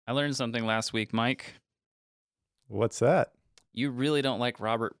I learned something last week, Mike. What's that? You really don't like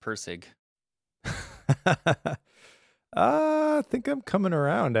Robert Pirsig. I think I'm coming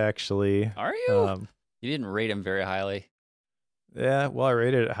around, actually. Are you? You didn't rate him very highly. Yeah, well, I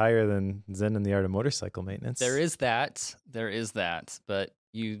rated it higher than Zen and the Art of Motorcycle Maintenance. There is that. But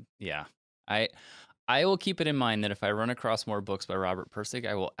I will keep it in mind that if I run across more books by Robert Pirsig,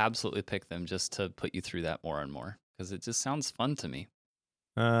 I will absolutely pick them just to put you through that more and more because it just sounds fun to me.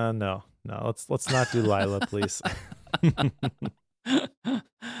 No. Let's not do Lila, please.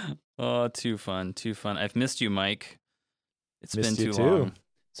 Oh, too fun. I've missed you, Mike. It's Missed been you too too. long.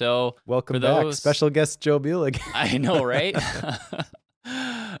 So welcome for back, those, special guest Joe Bulig. I know, right?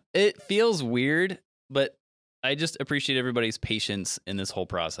 It feels weird, but I just appreciate everybody's patience in this whole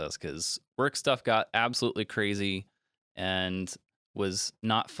process because work stuff got absolutely crazy and was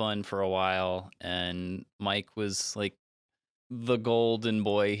not fun for a while. And Mike was like the golden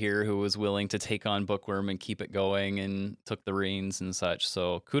boy here who was willing to take on Bookworm and keep it going and took the reins and such.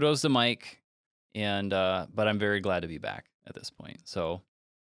 So kudos to Mike. And but I'm very glad to be back at this point. So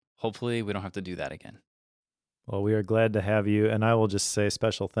hopefully we don't have to do that again. Well, we are glad to have you, and I will just say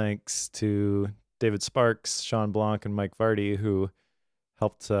special thanks to David Sparks, Sean Blanc, and Mike Vardy, who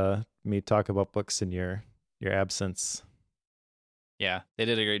helped me talk about books in your absence. Yeah, they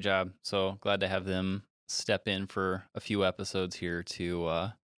did a great job. So glad to have them step in for a few episodes here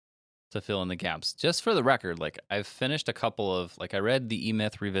to fill in the gaps. Just for the record, like I've finished a couple of I read the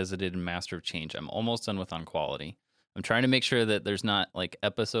E-Myth Revisited and Master of Change. I'm almost done with On Quality. I'm trying to make sure that there's not like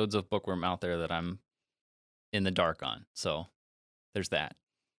episodes of Bookworm out there that I'm in the dark on. So there's that.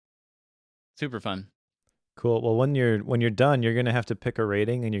 Super fun. Cool. Well, when you're done, you're gonna have to pick a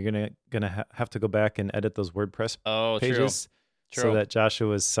rating, and you're gonna have to go back and edit those WordPress pages so that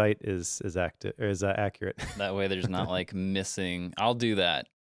Joshua's site is accurate. That way, there's not like missing. I'll do that.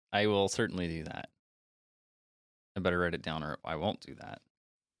 I will certainly do that. I better write it down, or I won't do that.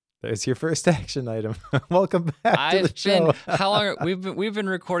 There's your first action item. Welcome back to the show. How long? We've been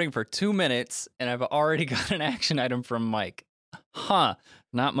recording for 2 minutes, and I've already got an action item from Mike. Huh?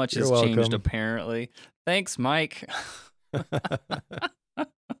 Not much has changed apparently. Thanks, Mike.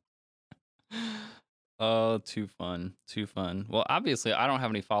 Oh, too fun. Well, obviously, I don't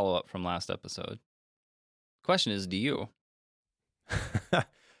have any follow-up from last episode. Question is, do you?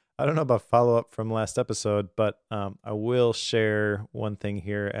 I don't know about follow-up from last episode, but I will share one thing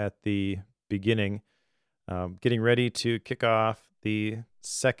here at the beginning. Getting ready to kick off the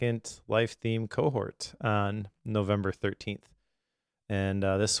second life theme cohort on November 13th. And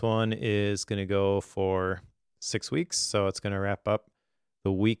this one is going to go for 6 weeks. So it's going to wrap up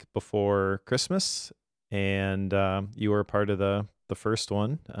the week before Christmas. And you were part of the first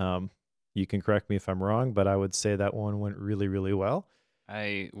one. You can correct me if I'm wrong, but I would say that one went really, really well.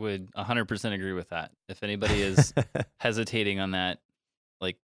 I would 100% agree with that. If anybody is hesitating on that,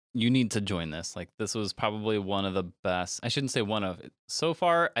 like, you need to join this. Like, this was probably one of the best. I shouldn't say one of. So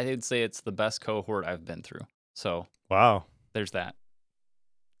far, I would say it's the best cohort I've been through. So, wow. There's that.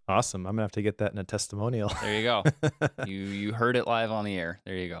 Awesome. I'm going to have to get that in a testimonial. There you go. You heard it live on the air.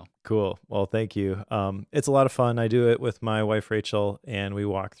 There you go. Cool. Well, thank you. It's a lot of fun. I do it with my wife, Rachel, and we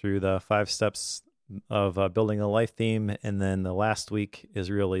walk through the 5 steps of building a life theme. And then the last week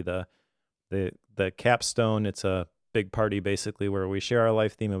is really the capstone. It's a big party, basically, where we share our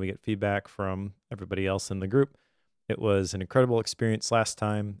life theme and we get feedback from everybody else in the group. It was an incredible experience last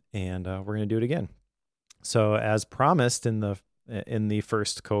time, and we're going to do it again. So as promised in the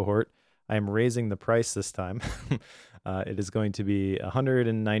first cohort, I am raising the price this time. It is going to be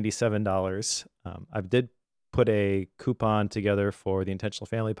 $197. I did put a coupon together for the Intentional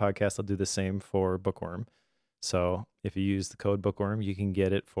Family Podcast. I'll do the same for Bookworm. So if you use the code Bookworm, you can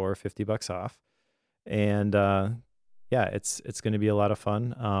get it for $50 off. And it's going to be a lot of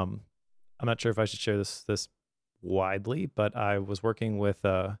fun. I'm not sure if I should share this widely, but I was working with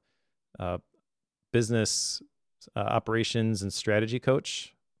a business operations and strategy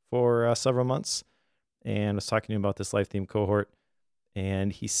coach for several months, and was talking to him about this life theme cohort.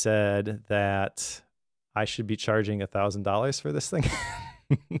 And he said that I should be charging $1,000 for this thing.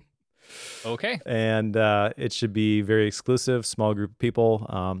 Okay. And it should be very exclusive, small group of people.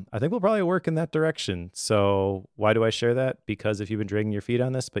 I think we'll probably work in that direction. So why do I share that? Because if you've been dragging your feet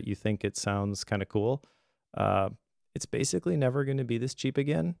on this, but you think it sounds kind of cool, it's basically never going to be this cheap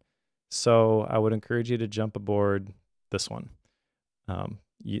again. So I would encourage you to jump aboard this one.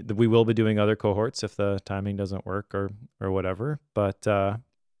 We will be doing other cohorts if the timing doesn't work or whatever. But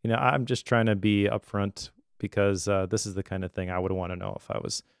I'm just trying to be upfront because this is the kind of thing I would want to know if I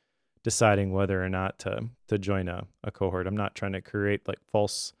was deciding whether or not to join a cohort. I'm not trying to create like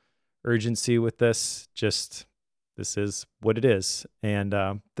false urgency with this. Just this is what it is, and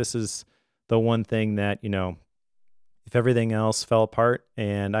this is the one thing that if everything else fell apart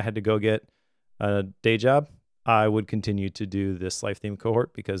and I had to go get a day job, I would continue to do this life theme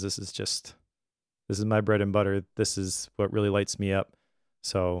cohort because this is my bread and butter. This is what really lights me up.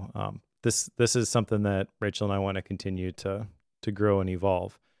 So this is something that Rachel and I want to continue to grow and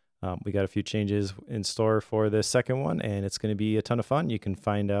evolve. We got a few changes in store for this second one, and it's going to be a ton of fun. You can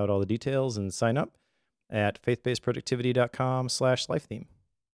find out all the details and sign up at faithbasedproductivity.com/lifetheme.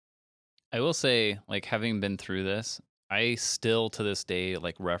 I will say, like, having been through this, I still to this day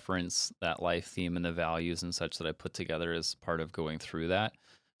like reference that life theme and the values and such that I put together as part of going through that.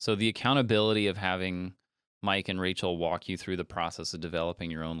 So the accountability of having Mike and Rachel walk you through the process of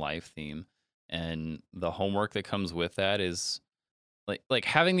developing your own life theme and the homework that comes with that is like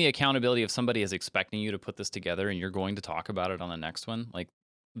having the accountability of somebody is expecting you to put this together and you're going to talk about it on the next one. Like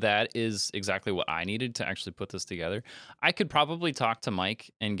that is exactly what I needed to actually put this together. I could probably talk to Mike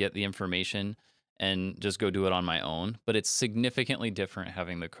and get the information and just go do it on my own, but it's significantly different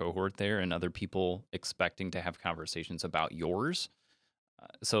having the cohort there and other people expecting to have conversations about yours.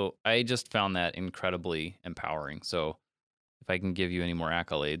 So I just found that incredibly empowering. So if I can give you any more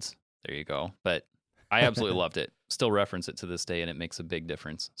accolades, there you go. But I absolutely loved it. Still reference it to this day, and it makes a big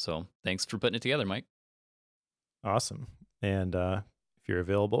difference. So thanks for putting it together, Mike. Awesome. And if you're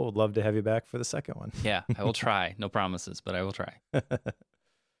available, would love to have you back for the second one. Yeah, I will try. No promises, but I will try.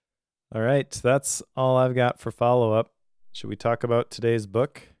 All right. That's all I've got for follow-up. Should we talk about today's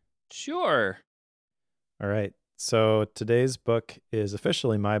book? Sure. All right. So today's book is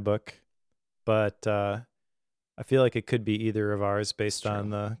officially my book, but I feel like it could be either of ours based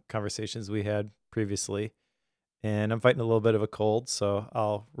on the conversations we had previously. And I'm fighting a little bit of a cold, so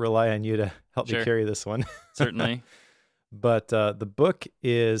I'll rely on you to help me carry this one. Certainly. But the book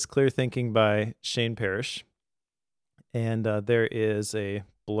is Clear Thinking by Shane Parrish. And there is a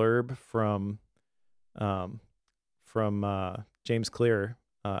blurb from James Clear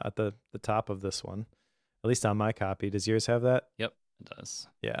at the top of this one, at least on my copy. Does yours have that? Yep, it does.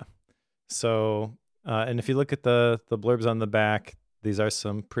 Yeah. So, and if you look at the blurbs on the back, these are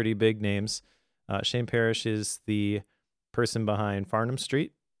some pretty big names. Shane Parrish is the person behind Farnham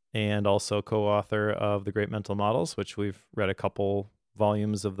Street and also co-author of The Great Mental Models, which we've read a couple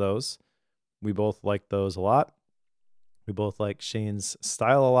volumes of those. We both like those a lot. We both like Shane's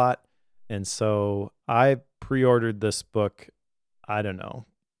style a lot. And so I pre-ordered this book, I don't know,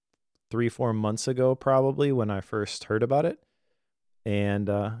 3-4 months ago probably when I first heard about it. And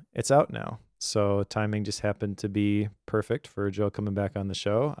it's out now. So timing just happened to be perfect for Joe coming back on the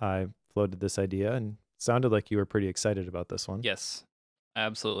show. I floated this idea and it sounded like you were pretty excited about this one. Yes,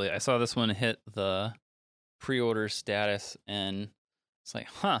 absolutely. I saw this one hit the pre-order status and it's like,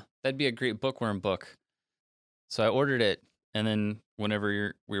 that'd be a great bookworm book. So I ordered it, and then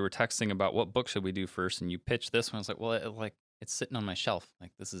whenever we were texting about what book should we do first, and you pitched this one, I was like, well, it's sitting on my shelf.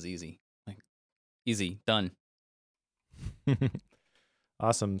 Like, this is easy. Like, easy, done.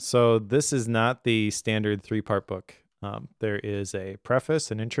 Awesome. So this is not the standard 3-part book. There is a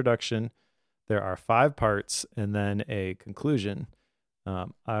preface, an introduction. There are 5 parts, and then a conclusion.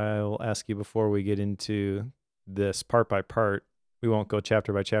 I'll ask you before we get into this part by part. We won't go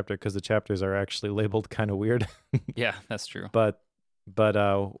chapter by chapter because the chapters are actually labeled kind of weird. Yeah, that's true. But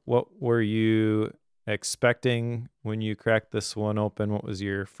what were you expecting when you cracked this one open? What was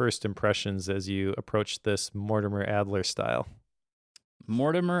your first impressions as you approached this Mortimer Adler style?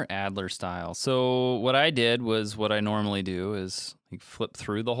 Mortimer Adler style. So what I did was what I normally do is like flip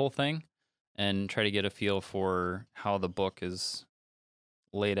through the whole thing and try to get a feel for how the book is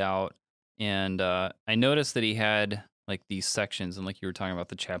laid out. And I noticed that he had like these sections, and like you were talking about,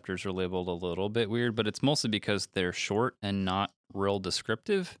 the chapters are labeled a little bit weird, but it's mostly because they're short and not real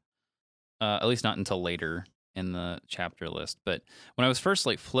descriptive, at least not until later in the chapter list. But when I was first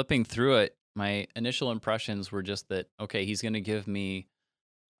like flipping through it, my initial impressions were just that, okay, he's going to give me,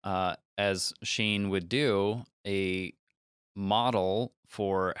 as Shane would do, a model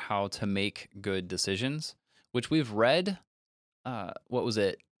for how to make good decisions, which we've read. What was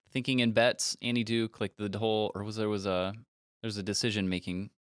it? Thinking in Bets, Annie Duke, like the whole, or there's a decision making.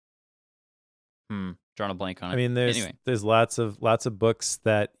 Drawn a blank on it. I mean, there's lots of books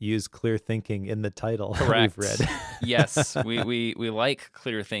that use clear thinking in the title. Correct. We've read. Yes, we like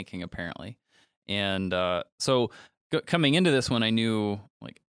clear thinking apparently, and so coming into this one, I knew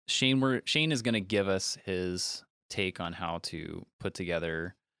like Shane is going to give us his take on how to put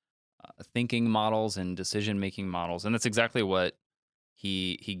together thinking models and decision making models, and that's exactly what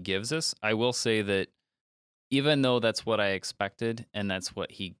he gives us. I will say that even though that's what I expected and that's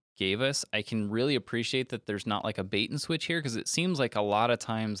what he gave us, I can really appreciate that there's not like a bait and switch here, because it seems like a lot of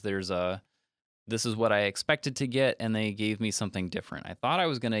times there's a this is what I expected to get and they gave me something different. I thought I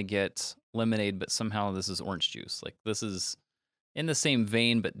was going to get lemonade, but somehow this is orange juice. Like, this is in the same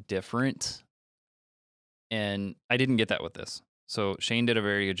vein but different, and I didn't get that with this. So Shane did a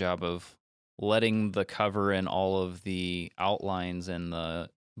very good job of letting the cover and all of the outlines and the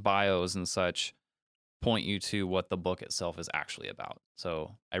bios and such point you to what the book itself is actually about.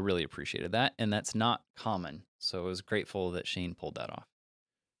 So I really appreciated that, and that's not common. So I was grateful that Shane pulled that off.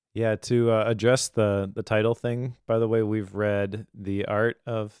 Yeah, to address the title thing, by the way, we've read The Art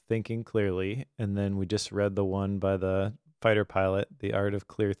of Thinking Clearly, and then we just read the one by the fighter pilot, The Art of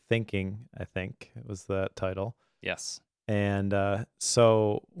Clear Thinking, I think it was that title. Yes. And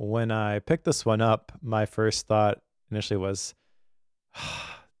so when I picked this one up, my first thought initially was,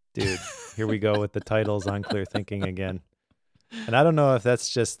 dude, here we go with the titles on Clear Thinking again. And I don't know if that's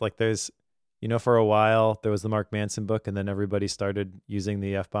just like there's, for a while there was the Mark Manson book, and then everybody started using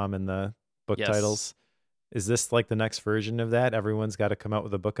the F-bomb in the book titles. Is this like the next version of that? Everyone's got to come out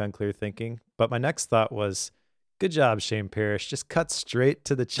with a book on clear thinking. But my next thought was, good job, Shane Parrish. Just cut straight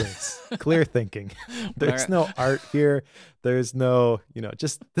to the chase. Clear thinking. There's no art here. There's no,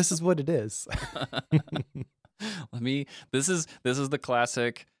 just this is what it is. This is the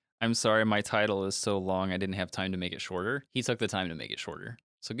classic, I'm sorry, my title is so long I didn't have time to make it shorter. He took the time to make it shorter.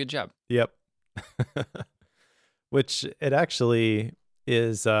 So good job. Yep. Which it actually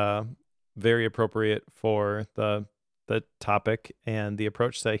is very appropriate for the topic and the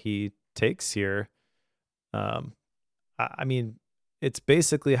approach that he takes here. I mean, it's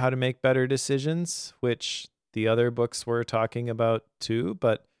basically how to make better decisions, which the other books were talking about too,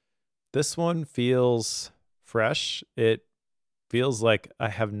 but this one feels fresh. It feels like I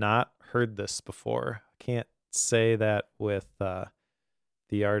have not heard this before. I can't say that with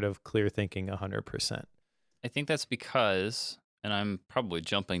The Art of Clear Thinking 100%. I think that's because, and I'm probably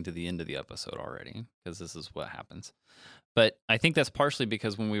jumping to the end of the episode already, because this is what happens. But I think that's partially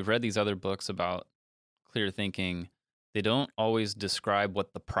because when we've read these other books about clear thinking, they don't always describe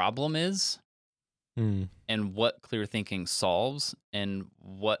what the problem is and what clear thinking solves and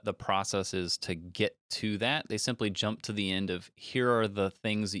what the process is to get to that. They simply jump to the end of, here are the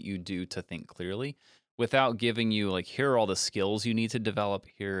things that you do to think clearly, without giving you like, here are all the skills you need to develop.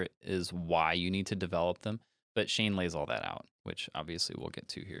 Here is why you need to develop them. But Shane lays all that out, which obviously we'll get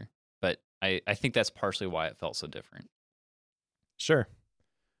to here. But I think that's partially why it felt so different. Sure.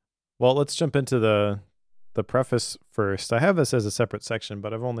 Well, let's jump into the preface first. I have this as a separate section,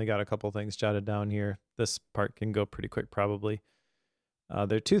 but I've only got a couple things jotted down here. This part can go pretty quick, probably.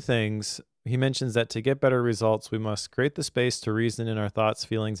 There are two things. He mentions that to get better results, we must create the space to reason in our thoughts,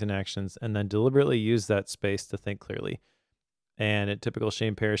 feelings, and actions, and then deliberately use that space to think clearly. And in typical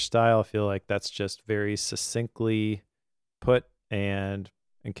Shane Parrish style, I feel like that's just very succinctly put and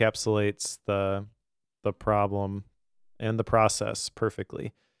encapsulates the problem and the process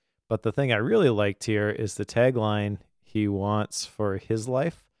perfectly. But the thing I really liked here is the tagline he wants for his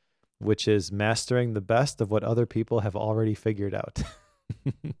life, which is mastering the best of what other people have already figured out.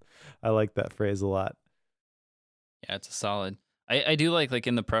 I like that phrase a lot. Yeah, it's a solid. I do like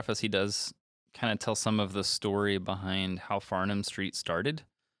in the preface, he does kind of tell some of the story behind how Farnham Street started.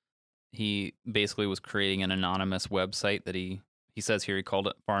 He basically was creating an anonymous website that he says here he called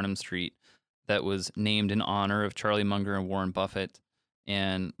it Farnham Street, that was named in honor of Charlie Munger and Warren Buffett.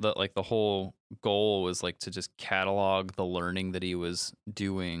 And the whole goal was like to just catalog the learning that he was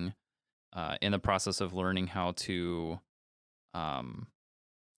doing in the process of learning how to, how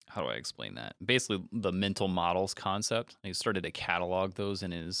do I explain that? Basically, the mental models concept. He started to catalog those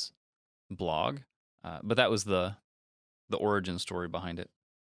in his blog, but that was the origin story behind it.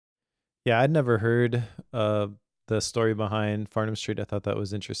 Yeah, I'd never heard the story behind Farnham Street. I thought that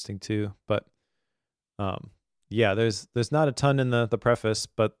was interesting too. But yeah, there's not a ton in the preface,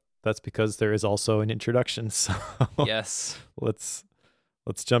 but that's because there is also an introduction. So yes, let's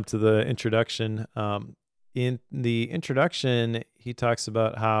jump to the introduction. In the introduction, he talks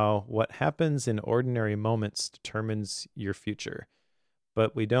about how what happens in ordinary moments determines your future,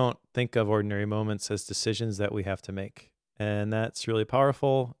 but we don't think of ordinary moments as decisions that we have to make. And that's really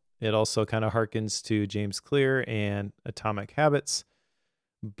powerful. It also kind of harkens to James Clear and Atomic Habits.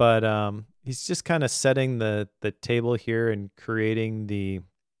 But he's just kind of setting the table here and creating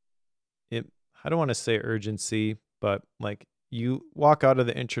I don't want to say urgency, but like you walk out of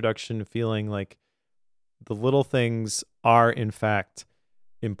the introduction feeling like the little things are in fact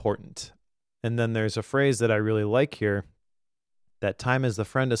important. And then there's a phrase that I really like here that time is the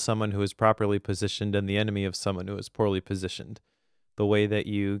friend of someone who is properly positioned and the enemy of someone who is poorly positioned. The way that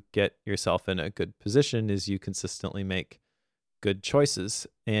you get yourself in a good position is you consistently make good choices.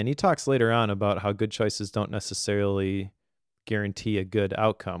 And he talks later on about how good choices don't necessarily guarantee a good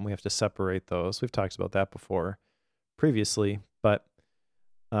outcome. We have to separate those. We've talked about that before previously, but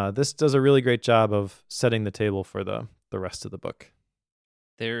this does a really great job of setting the table for the rest of the book.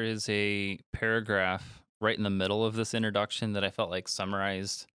 There is a paragraph right in the middle of this introduction that I felt like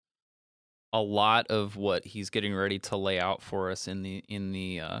summarized a lot of what he's getting ready to lay out for us in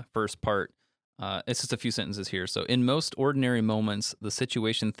the first part. It's just a few sentences here. So, in most ordinary moments, the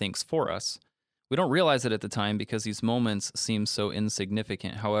situation thinks for us. We don't realize it at the time because these moments seem so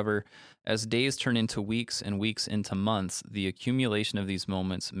insignificant. However, as days turn into weeks and weeks into months, the accumulation of these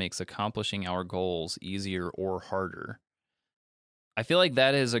moments makes accomplishing our goals easier or harder. I feel like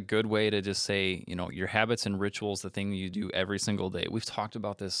that is a good way to just say, your habits and rituals, the thing you do every single day. We've talked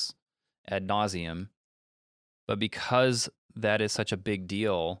about this ad nauseum, but because that is such a big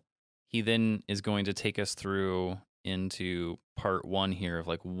deal, he then is going to take us through into part 1 here of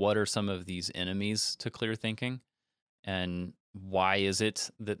like, what are some of these enemies to clear thinking, and why is it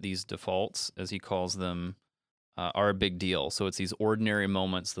that these defaults, as he calls them, are a big deal. So it's these ordinary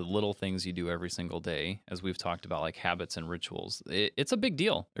moments, the little things you do every single day, as we've talked about, like habits and rituals. It's a big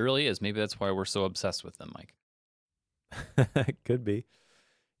deal. It really is. Maybe that's why we're so obsessed with them, Mike. Could be.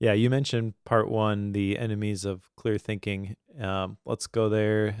 Yeah, you mentioned part 1, the enemies of clear thinking. Let's go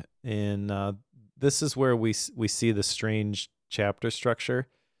there. And this is where we see the strange chapter structure.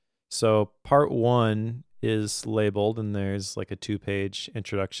 So part 1 is labeled, and there's like a 2-page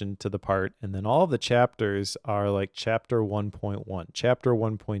introduction to the part. And then all of the chapters are like chapter 1.1, chapter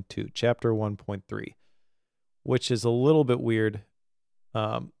 1.2, chapter 1.3, which is a little bit weird.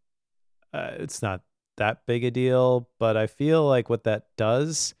 It's not that big a deal, but I feel like what that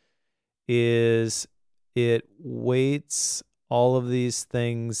does is it weights all of these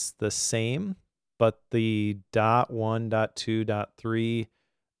things the same, but the .1, .2,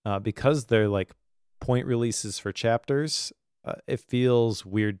 .3, because they're like point releases for chapters, it feels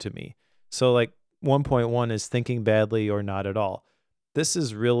weird to me. So like 1.1 is thinking badly or not at all. This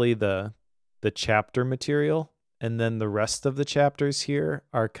is really the chapter material. And then the rest of the chapters here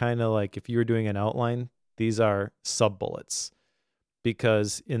are kind of like, if you were doing an outline, these are sub bullets.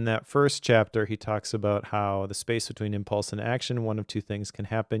 Because in that first chapter, he talks about how the space between impulse and action, one of two things can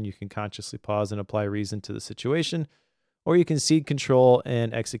happen. You can consciously pause and apply reason to the situation, or you can cede control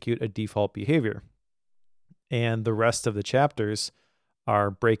and execute a default behavior. And the rest of the chapters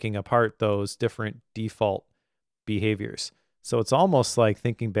are breaking apart those different default behaviors. So it's almost like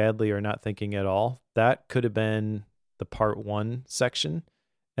thinking badly or not thinking at all. That could have been the part 1 section.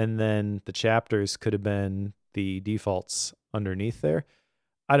 And then the chapters could have been the defaults underneath there.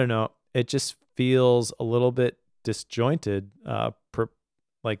 I don't know. It just feels a little bit disjointed,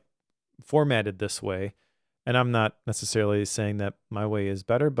 like formatted this way. And I'm not necessarily saying that my way is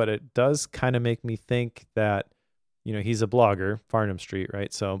better, but it does kind of make me think that, he's a blogger, Farnham Street,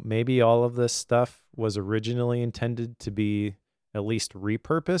 right? So maybe all of this stuff was originally intended to be at least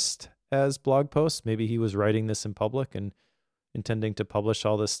repurposed as blog posts. Maybe he was writing this in public and intending to publish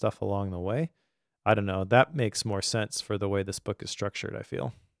all this stuff along the way. I don't know. That makes more sense for the way this book is structured, I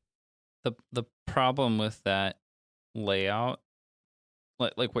feel. The problem with that layout,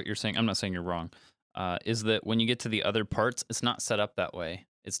 like what you're saying, I'm not saying you're wrong, is that when you get to the other parts, it's not set up that way.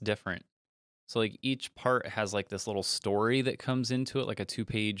 It's different. So like each part has like this little story that comes into it, like a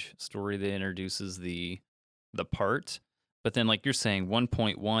 2-page story that introduces the part. But then like you're saying,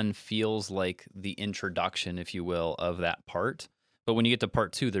 1.1 feels like the introduction, if you will, of that part. But when you get to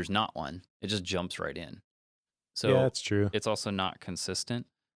part 2, there's not one. It just jumps right in. So yeah, that's true. It's also not consistent.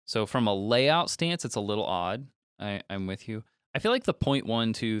 So from a layout stance, it's a little odd. I'm with you. I feel like the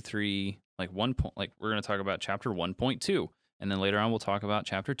 0.1, 2, 3, like we're going to talk about chapter 1.2, and then later on we'll talk about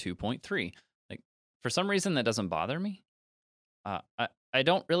chapter 2.3. Like for some reason that doesn't bother me. I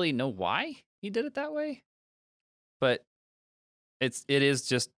don't really know why he did it that way, but it is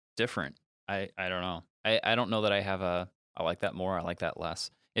just different. I don't know. I don't know that I like that more. I like that less.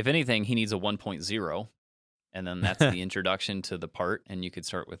 If anything, he needs a 1.0, and then that's the introduction to the part, and you could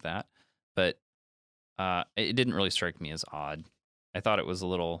start with that. But it didn't really strike me as odd. I thought it was a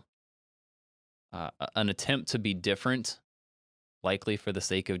little an attempt to be different, likely for the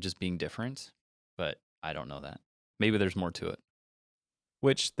sake of just being different. But I don't know that. Maybe there's more to it.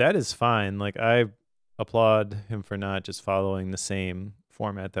 Which that is fine. Like I applaud him for not just following the same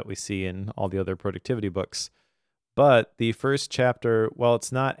format that we see in all the other productivity books. But the first chapter, while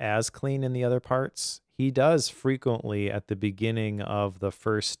it's not as clean in the other parts, he does frequently at the beginning of the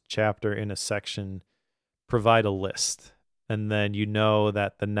first chapter in a section provide a list. And then you know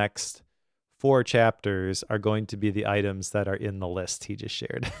that the next 4 chapters are going to be the items that are in the list he just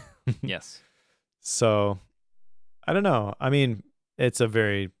shared. Yes. So I don't know. I mean, it's a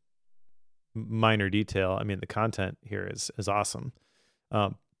very minor detail. I mean, the content here is awesome.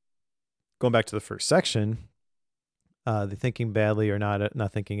 Going back to the first section, the thinking badly or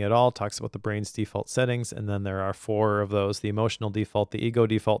not thinking at all talks about the brain's default settings, and then there are 4 of those: the emotional default, the ego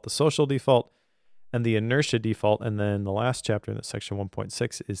default, the social default, and the inertia default. And then the last chapter in the section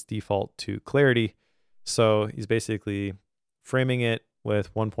 1.6 is default to clarity. So he's basically framing it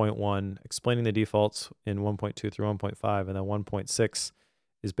with 1.1, explaining the defaults in 1.2 through 1.5, and then 1.6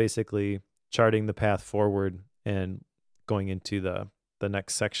 is basically charting the path forward and going into the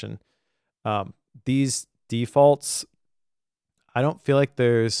next section. These defaults, I don't feel like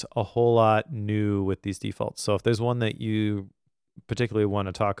there's a whole lot new with these defaults. So if there's one that you particularly want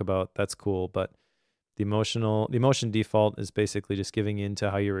to talk about, that's cool. But the emotion default is basically just giving in to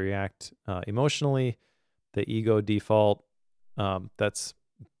how you react emotionally. The ego default, that's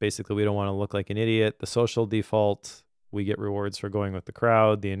basically we don't want to look like an idiot. The social default, we get rewards for going with the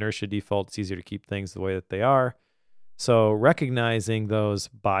crowd. The inertia default, it's easier to keep things the way that they are. So recognizing those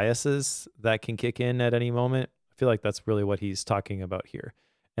biases that can kick in at any moment, I feel like that's really what he's talking about here.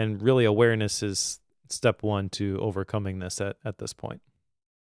 And really awareness is step 1 to overcoming this at this point.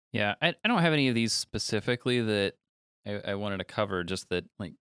 Yeah, I don't have any of these specifically that I wanted to cover, just that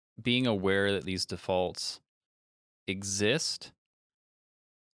like being aware that these defaults exist,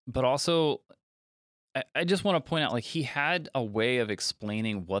 but also I just want to point out like he had a way of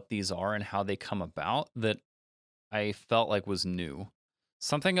explaining what these are and how they come about that I felt like was new.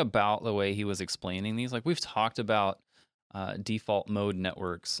 Something about the way he was explaining these, like we've talked about default mode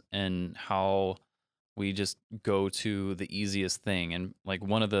networks and how we just go to the easiest thing. And like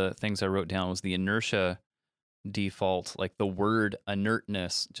one of the things I wrote down was the inertia default. Like the word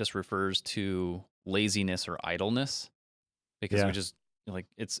inertness just refers to laziness or idleness because we just like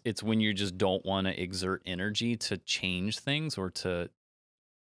it's when you just don't want to exert energy to change things or to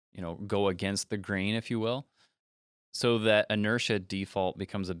go against the grain, if you will. So that inertia default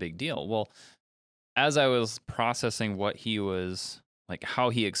becomes a big deal. Well, as I was processing what he was like, how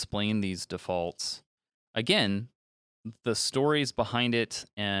he explained these defaults, again, the stories behind it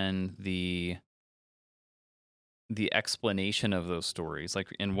and the explanation of those stories. Like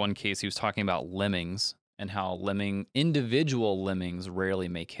in one case, he was talking about lemmings and how individual lemmings rarely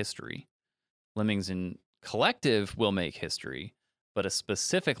make history. Lemmings in collective will make history, but a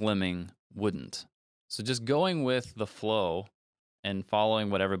specific lemming wouldn't. So just going with the flow and following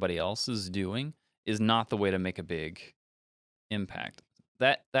what everybody else is doing is not the way to make a big impact.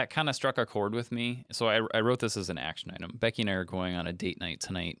 That kind of struck a chord with me. So I wrote this as an action item. Becky and I are going on a date night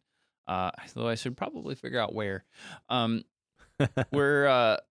tonight. Though I should probably figure out where.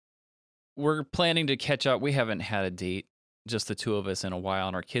 We're planning to catch up. We haven't had a date, just the 2 of us, in a while,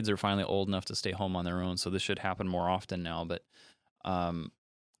 and our kids are finally old enough to stay home on their own. So this should happen more often now. But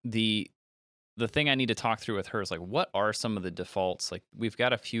the thing I need to talk through with her is like, what are some of the defaults? Like we've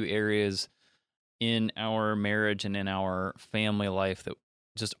got a few areas in our marriage and in our family life that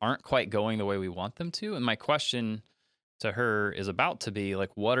just aren't quite going the way we want them to. And my question to her is about to be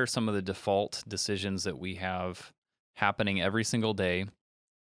like, what are some of the default decisions that we have happening every single day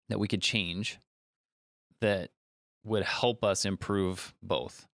that we could change that would help us improve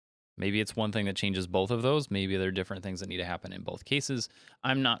both? Maybe it's one thing that changes both of those. Maybe there are different things that need to happen in both cases.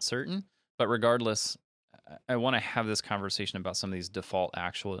 I'm not certain, but regardless, I want to have this conversation about some of these default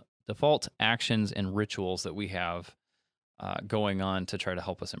actions and rituals that we have going on to try to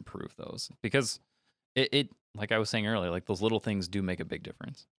help us improve those. Because it like I was saying earlier, like those little things do make a big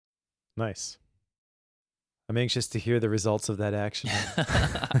difference. Nice. I'm anxious to hear the results of that action.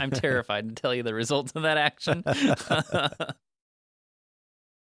 I'm terrified to tell you the results of that action.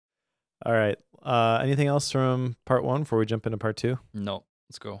 All right. Anything else from part 1 before we jump into part 2? No,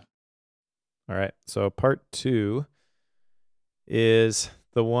 let's go. All right. So part 2 is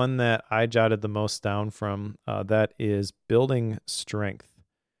the one that I jotted the most down from. That is building strength.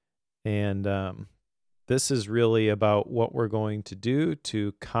 And this is really about what we're going to do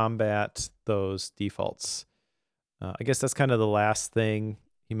to combat those defaults. I guess that's kind of the last thing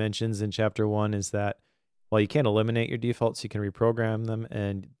he mentions in chapter 1 is that while you can't eliminate your defaults, you can reprogram them.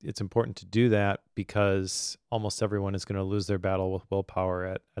 And it's important to do that because almost everyone is going to lose their battle with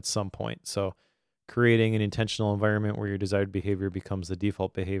willpower at some point. So creating an intentional environment where your desired behavior becomes the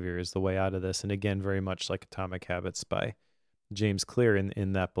default behavior is the way out of this. And again, very much like Atomic Habits by James clear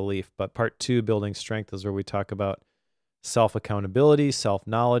in that belief. But part 2, building strength, is where we talk about self-accountability,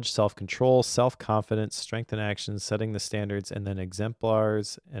 self-knowledge, self-control, self-confidence, strength in action, setting the standards, and then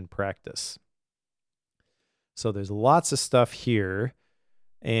exemplars and practice. So there's lots of stuff here.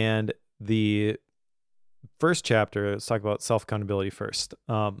 And the first chapter, let's talk about self-accountability first.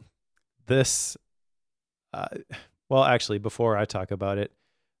 This, well, actually, before I talk about it,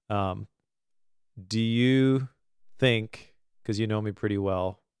 do you think, because you know me pretty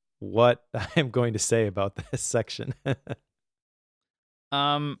well, what I'm going to say about this section?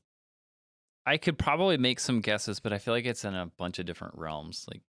 I could probably make some guesses, but I feel like it's in a bunch of different realms,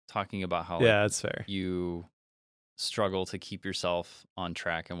 like talking about how Yeah, that's fair. you struggle to keep yourself on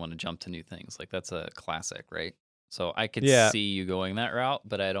track and want to jump to new things. Like that's a classic, right? So I could Yeah. see you going that route,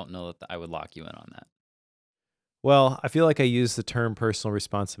 but I don't know that I would lock you in on that. Well, I feel like I use the term personal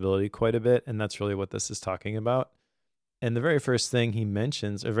responsibility quite a bit, and that's really what this is talking about. And the very first thing he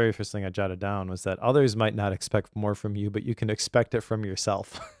mentions, or very first thing I jotted down, was that others might not expect more from you, but you can expect it from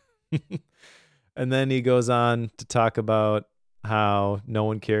yourself. And then he goes on to talk about how no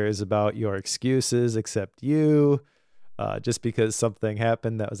one cares about your excuses except you. Just because something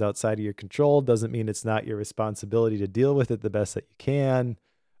happened that was outside of your control doesn't mean it's not your responsibility to deal with it the best that you can.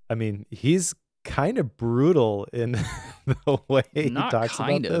 I mean, he's kind of brutal in the way he Not talks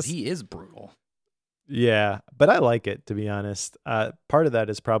kind about of. this. He is brutal. Yeah, but I like it, to be honest. Part of that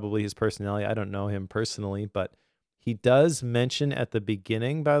is probably his personality. I don't know him personally, but he does mention at the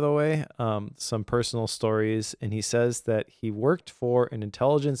beginning, by the way, some personal stories. And he says that he worked for an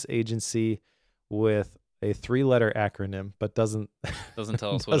intelligence agency with a 3-letter acronym, but doesn't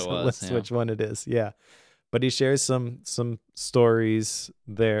tell us what it doesn't was. list which one it is. Yeah. But he shares some stories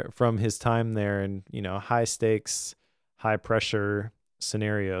there from his time there, and high stakes, high pressure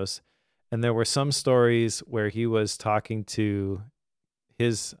scenarios. And there were some stories where he was talking to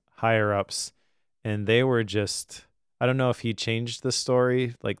his higher ups, and they were just, I don't know if he changed the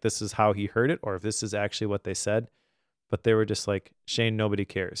story, like this is how he heard it, or if this is actually what they said, but they were just like, Shane, nobody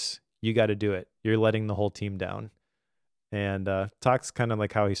cares. You got to do it. You're letting the whole team down. And talks kind of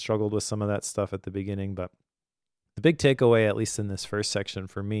like how he struggled with some of that stuff at the beginning. But the big takeaway, at least in this first section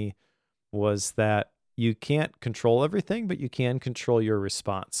for me, was that you can't control everything, but you can control your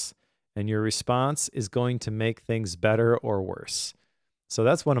response. And your response is going to make things better or worse. So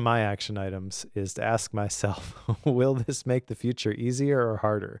that's one of my action items, is to ask myself, will this make the future easier or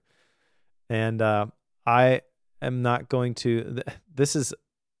harder? And I am not going to, this is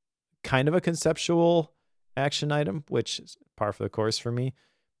kind of a conceptual action item, which is par for the course for me.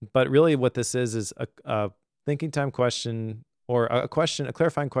 But really what this is a thinking time question, or a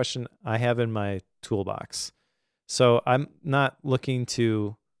clarifying question I have in my toolbox. So I'm not looking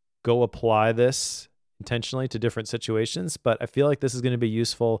to go apply this intentionally to different situations, but I feel like this is going to be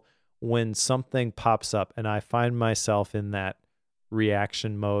useful when something pops up and I find myself in that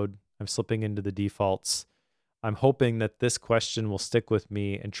reaction mode. I'm slipping into the defaults. I'm hoping that this question will stick with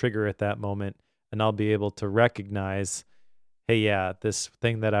me and trigger at that moment, and I'll be able to recognize, hey, yeah, this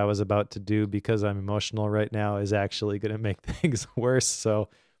thing that I was about to do because I'm emotional right now is actually going to make things worse. So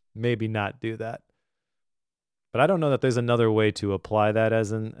maybe not do that. But I don't know that there's another way to apply that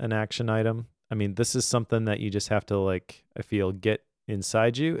as an action item. I mean, this is something that you just have to, like, I feel, get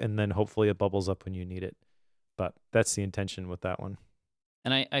inside you, and then hopefully it bubbles up when you need it. But that's the intention with that one.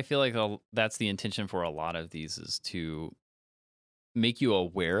 And I feel like that's the intention for a lot of these, is to make you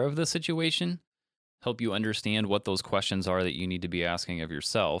aware of the situation, help you understand what those questions are that you need to be asking of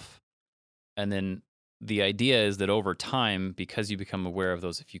yourself. And then the idea is that over time, because you become aware of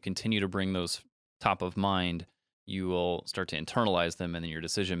those, if you continue to bring those top of mind, you will start to internalize them, and then your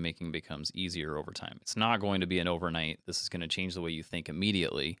decision making becomes easier over time. It's not going to be an overnight. This is going to change the way you think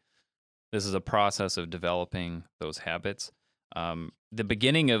immediately. This is a process of developing those habits. The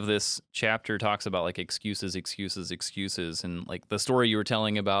beginning of this chapter talks about like excuses, and like the story you were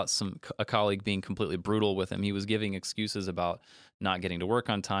telling about a colleague being completely brutal with him. He was giving excuses about not getting to work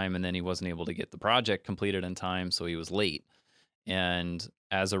on time, and then he wasn't able to get the project completed in time, so he was late. And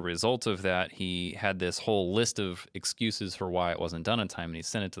as a result of that, he had this whole list of excuses for why it wasn't done on time, and he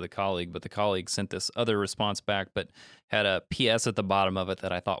sent it to the colleague, but the colleague sent this other response back, but had a PS at the bottom of it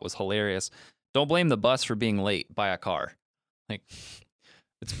that I thought was hilarious. Don't blame the bus for being late, buy a car. Like,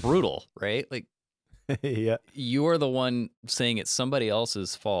 it's brutal, right? Like, Yeah. you are the one saying it's somebody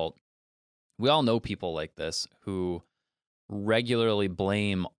else's fault. We all know people like this who regularly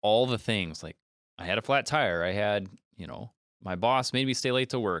blame all the things. Like, I had a flat tire. I had, my boss made me stay late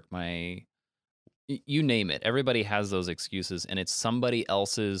to work. You name it. Everybody has those excuses, and it's somebody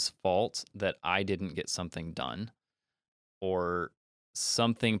else's fault that I didn't get something done. or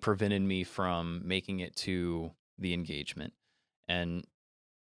something prevented me from making it to the engagement. And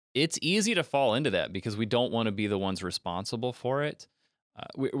it's easy to fall into that because we don't want to be the ones responsible for it.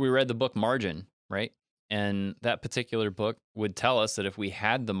 We read the book Margin, right? And that particular book would tell us that if we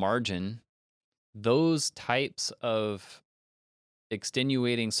had the margin, those types of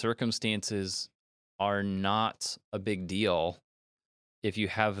extenuating circumstances are not a big deal if you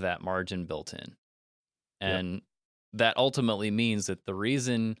have that margin built in. Yep. And that ultimately means that the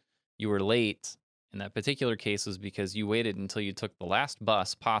reason you were late in that particular case was because you waited until you took the last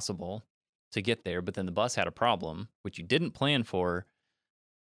bus possible to get there, but then the bus had a problem, which you didn't plan for,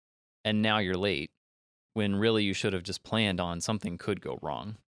 and now you're late, when really you should have just planned on something could go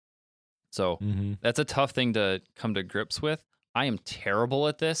wrong. So Mm-hmm. that's a tough thing to come to grips with. I am terrible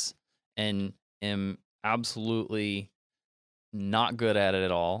at this and am absolutely not good at it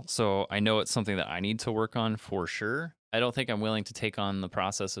at all. So I know it's something that I need to work on for sure. I don't think I'm willing to take on the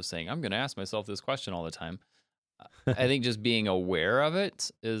process of saying, I'm going to ask myself this question all the time. I think just being aware of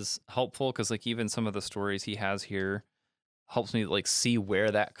it is helpful because, like, even some of the stories he has here helps me, like, see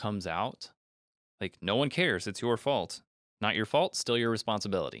where that comes out. Like, no one cares. It's your fault. Not your fault, still your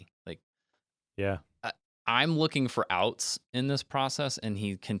responsibility. Like, Yeah. I'm looking for outs in this process, and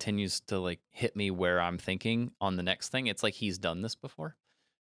he continues to, like, hit me where I'm thinking on the next thing. It's like he's done this before,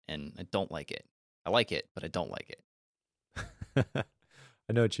 and I don't like it. I like it, but I don't like it.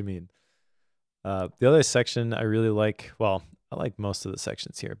 I know what you mean. The other section I really like, well, I like most of the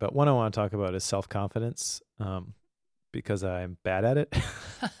sections here, but one I want to talk about is self-confidence, because I'm bad at it.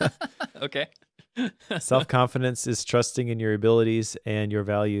 Okay. Self-confidence is trusting in your abilities and your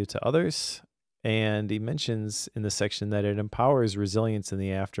value to others. And he mentions in the section that it empowers resilience in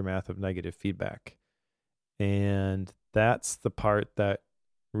the aftermath of negative feedback. And that's the part that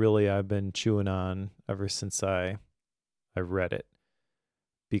really I've been chewing on ever since I've read it.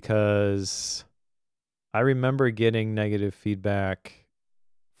 Because I remember getting negative feedback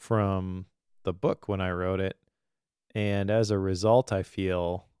from the book when I wrote it. And as a result, I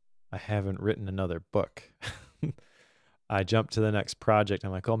feel I haven't written another book. I jumped to the next project.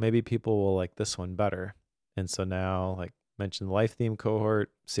 I'm like, oh, maybe people will like this one better. And so now, like mentioned, the life theme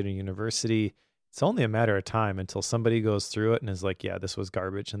cohort, City University, it's only a matter of time until somebody goes through it and is like, yeah, this was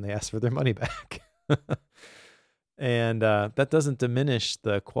garbage, and they ask for their money back. And that doesn't diminish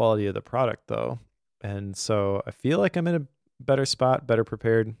the quality of the product, though. And so I feel like I'm in a better spot, better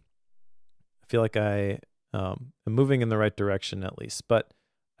prepared. I feel like I am moving in the right direction at least. But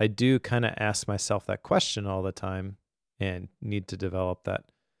I do kind of ask myself that question all the time and need to develop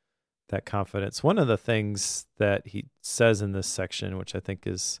that confidence. One of the things that he says in this section, which I think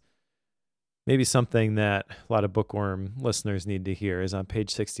is maybe something that a lot of bookworm listeners need to hear, is on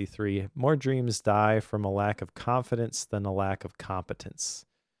page 63. More dreams die from a lack of confidence than a lack of competence.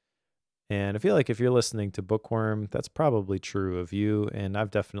 And I feel like if you're listening to Bookworm, that's probably true of you. And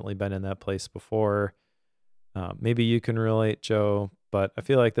I've definitely been in that place before. Maybe you can relate, Joe, but I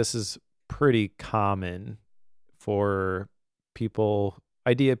feel like this is pretty common for people,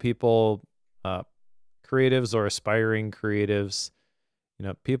 idea people, creatives or aspiring creatives,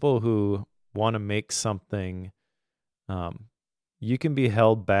 people who want to make something. You can be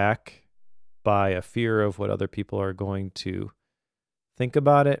held back by a fear of what other people are going to think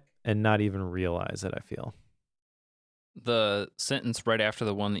about it and not even realize it, I feel. The sentence right after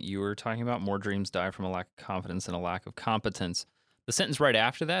the one that you were talking about, more dreams die from a lack of confidence and a lack of competence. The sentence right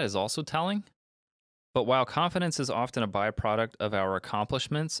after that is also telling. But while confidence is often a byproduct of our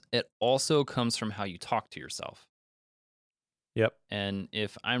accomplishments, it also comes from how you talk to yourself. Yep. And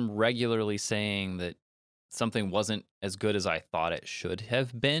if I'm regularly saying that something wasn't as good as I thought it should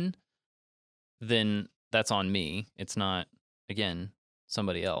have been, then that's on me. It's not, again,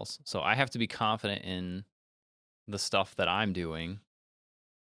 somebody else. So I have to be confident in the stuff that I'm doing,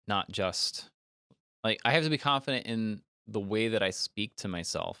 not just like I have to be confident in the way that I speak to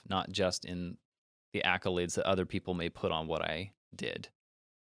myself, not just in the accolades that other people may put on what I did.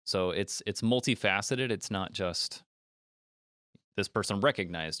 So it's multifaceted. It's not just this person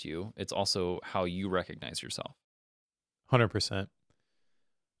recognized you. It's also how you recognize yourself. 100%.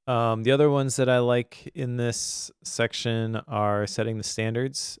 The other ones that I like in this section are setting the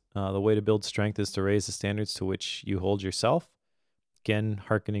standards. The way to build strength is to raise the standards to which you hold yourself. Again,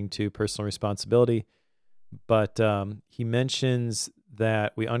 hearkening to personal responsibility. But he mentions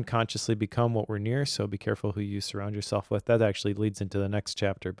that we unconsciously become what we're near, so be careful who you surround yourself with. That actually leads into the next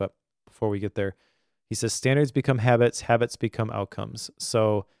chapter, but before we get there, he says standards become habits, habits become outcomes.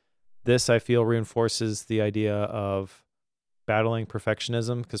 So this, I feel, reinforces the idea of battling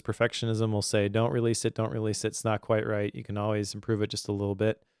perfectionism, because perfectionism will say, don't release it, it's not quite right. You can always improve it just a little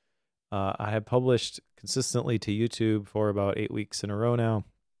bit. I have published consistently to YouTube for about 8 weeks in a row now,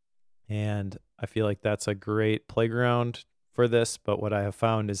 and I feel like that's a great playground for this. But what I have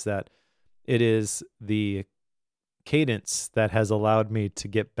found is that it is the cadence that has allowed me to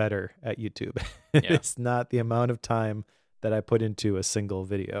get better at YouTube. It's not the amount of time that I put into a single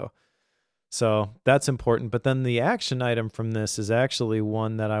video. So that's important. But then the action item from this is actually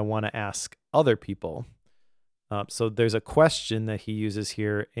one that I want to ask other people. So there's a question that he uses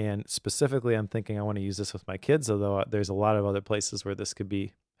here, and specifically I'm thinking I want to use this with my kids, although there's a lot of other places where this could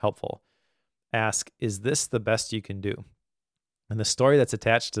be helpful. Ask, is this the best you can do? And the story that's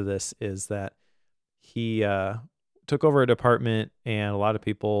attached to this is that he took over a department, and a lot of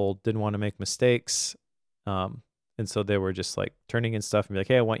people didn't want to make mistakes. And so they were just like turning in stuff and be like,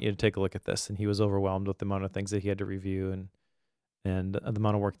 hey, I want you to take a look at this. And he was overwhelmed with the amount of things that he had to review and the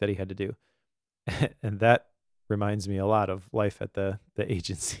amount of work that he had to do. And that reminds me a lot of life at the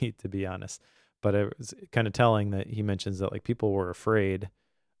agency, to be honest. But it was kind of telling that he mentions that like people were afraid.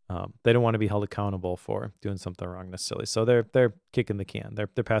 They don't want to be held accountable for doing something wrong necessarily. So they're kicking the can.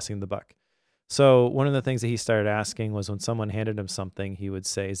 They're passing the buck. So one of the things that he started asking was when someone handed him something, he would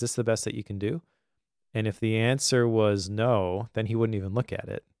say, is this the best that you can do? And if the answer was no, then he wouldn't even look at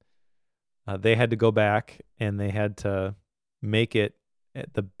it. They had to go back and they had to make it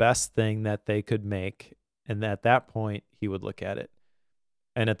the best thing that they could make. And at that point, he would look at it.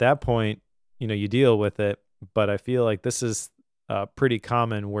 And at that point, you deal with it. But I feel like this is pretty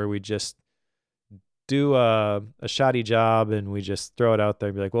common where we just do a shoddy job and we just throw it out there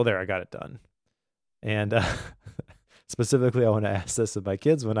and be like, well, there, I got it done. And specifically, I want to ask this of my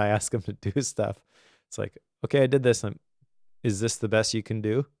kids when I ask them to do stuff. It's like, okay, I did this. Is this the best you can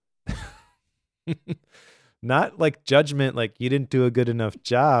do? Not like judgment, like you didn't do a good enough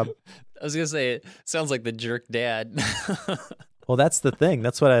job. I was going to say, it sounds like the jerk dad. Well, that's the thing.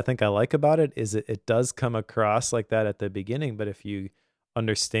 That's what I think I like about it, is it does come across like that at the beginning. But if you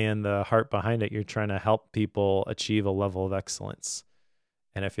understand the heart behind it, you're trying to help people achieve a level of excellence.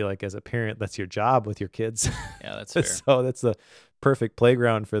 And I feel like as a parent, that's your job with your kids. Yeah, that's fair. So that's the perfect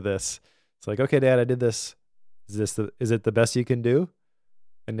playground for this. It's like, okay, Dad, I did this. Is it the best you can do?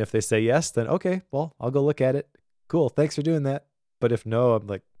 And if they say yes, then okay, well, I'll go look at it. Cool. Thanks for doing that. But if no, I'm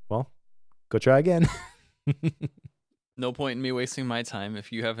like, well, go try again. No point in me wasting my time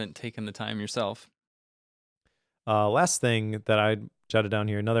if you haven't taken the time yourself. Last thing that I jotted down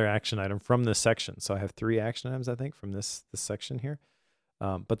here, another action item from this section. So I have 3 action items, I think, from this section here.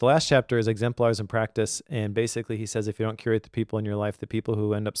 But the last chapter is exemplars in practice. And basically he says, if you don't curate the people in your life, the people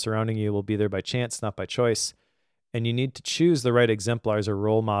who end up surrounding you will be there by chance, not by choice. And you need to choose the right exemplars or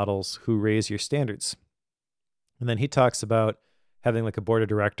role models who raise your standards. And then he talks about having like a board of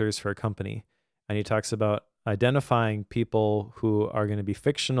directors for a company. And he talks about identifying people who are going to be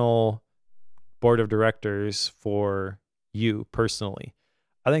fictional board of directors for you personally.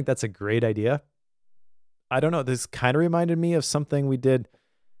 I think that's a great idea. I don't know. This kind of reminded me of something we did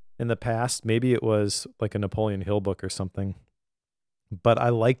in the past. Maybe it was like a Napoleon Hill book or something. But I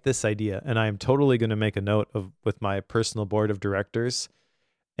like this idea, and I am totally going to make a note of with my personal board of directors.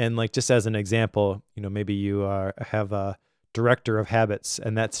 And like just as an example, maybe you have a director of habits,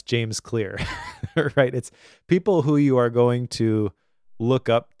 and that's James Clear, right? It's people who you are going to look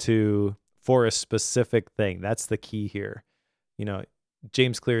up to for a specific thing. That's the key here.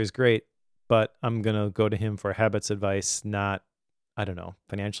 James Clear is great, but I'm going to go to him for habits advice, not, I don't know,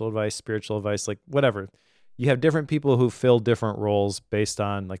 financial advice, spiritual advice, like whatever. You have different people who fill different roles based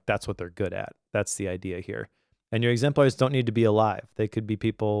on like, that's what they're good at. That's the idea here. And your exemplars don't need to be alive. They could be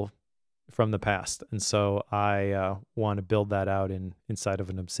people from the past. And so I want to build that out inside of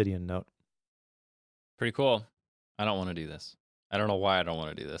an Obsidian note. Pretty cool. I don't want to do this. I don't know why I don't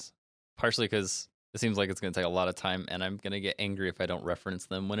want to do this. Partially because it seems like it's going to take a lot of time, and I'm going to get angry if I don't reference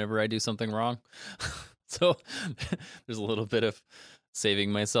them whenever I do something wrong. So there's a little bit of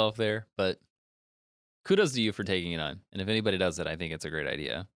saving myself there, but kudos to you for taking it on. And if anybody does it, I think it's a great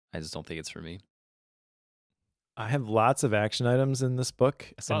idea. I just don't think it's for me. I have lots of action items in this book,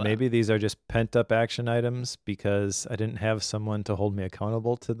 and maybe these are just pent up action items because I didn't have someone to hold me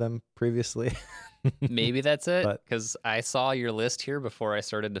accountable to them previously. Maybe that's it, because I saw your list here before I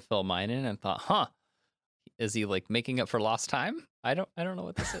started to fill mine in and thought, is he like making up for lost time? I don't know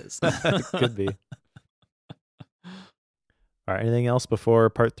what this is. Could be. All right. Anything else before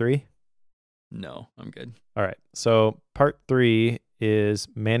part 3? No, I'm good. All right. So part 3 is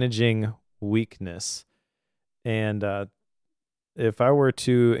managing weakness. And if I were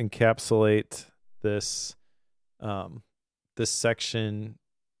to encapsulate this this section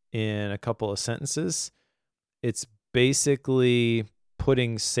in a couple of sentences, it's basically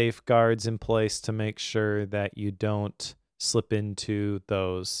putting safeguards in place to make sure that you don't slip into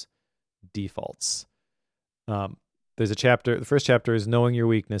those defaults. There's a chapter. The first chapter is knowing your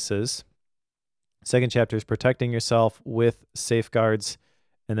weaknesses. Second chapter is protecting yourself with safeguards.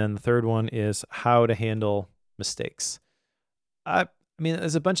 And then the third one is how to handle mistakes. I mean,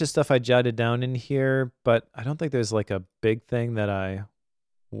 there's a bunch of stuff I jotted down in here, but I don't think there's like a big thing that I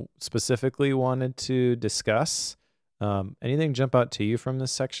specifically wanted to discuss. Anything jump out to you from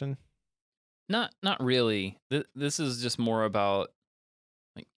this section? Not really. This is just more about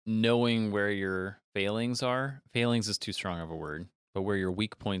like knowing where your failings are. Failings is too strong of a word, but where your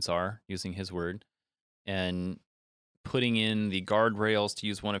weak points are, using his word, and putting in the guardrails, to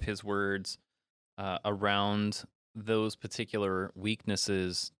use one of his words, around those particular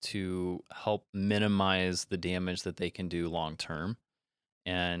weaknesses to help minimize the damage that they can do long term.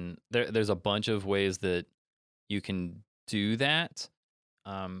 And there's a bunch of ways that you can do that.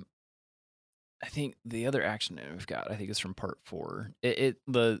 I think the other action item we've got, I think, is from part 4.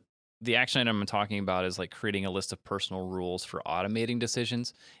 The action item I'm talking about is like creating a list of personal rules for automating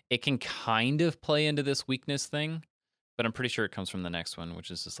decisions. It can kind of play into this weakness thing, but I'm pretty sure it comes from the next one, which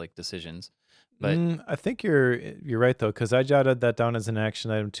is just like decisions. But I think you're right though, because I jotted that down as an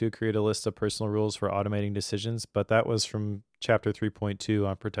action item to create a list of personal rules for automating decisions. But that was from chapter 3.2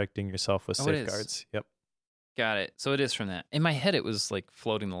 on protecting yourself with safeguards. Yep. Got it. So it is from that. In my head, it was like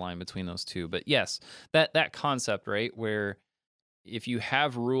floating the line between those two. But yes, that concept, right, where if you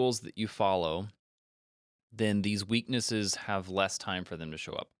have rules that you follow, then these weaknesses have less time for them to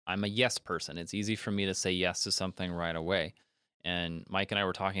show up. I'm a yes person. It's easy for me to say yes to something right away. And Mike and I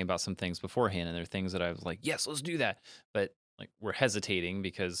were talking about some things beforehand, and there are things that I was like, yes, let's do that. But like we're hesitating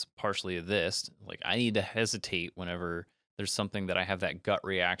because partially of this, like I need to hesitate whenever there's something that I have that gut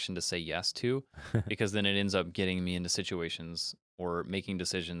reaction to say yes to, because then it ends up getting me into situations or making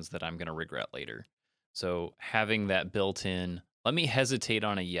decisions that I'm going to regret later. So having that built in, let me hesitate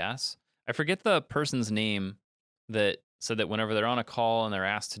on a yes. I forget the person's name that said that whenever they're on a call and they're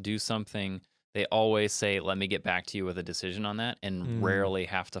asked to do something, they always say, let me get back to you with a decision on that, and rarely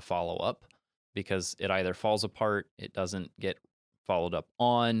have to follow up because it either falls apart, it doesn't get followed up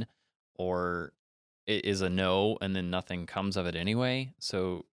on, or it is a no and then nothing comes of it anyway.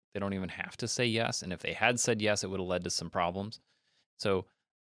 So they don't even have to say yes. And if they had said yes, it would have led to some problems. So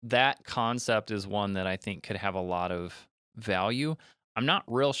that concept is one that I think could have a lot of value. I'm not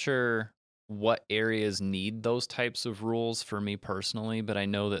real sure what areas need those types of rules for me personally, but I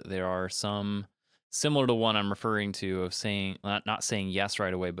know that there are some similar to one I'm referring to of saying, not saying yes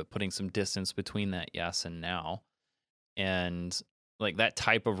right away, but putting some distance between that yes and now. And like that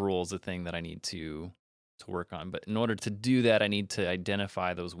type of rule is the thing that I need to work on. But in order to do that, I need to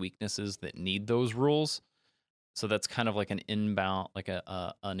identify those weaknesses that need those rules. So that's kind of like an inbound, like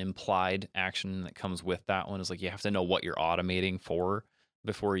an implied action that comes with that one, is like you have to know what you're automating for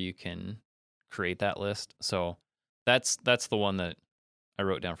before you can create that list. So that's the one that I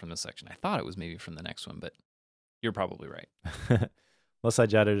wrote down from this section. I thought it was maybe from the next one, but you're probably right. Unless I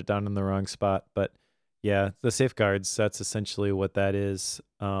jotted it down in the wrong spot. But yeah, the safeguards, that's essentially what that is.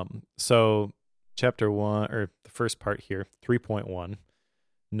 So chapter 1, or the first part here, 3.1,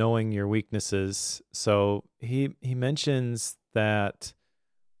 knowing your weaknesses. So he mentions that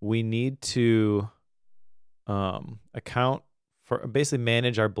we need to account for, basically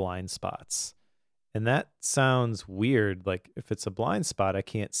manage our blind spots. And that sounds weird. Like if it's a blind spot, I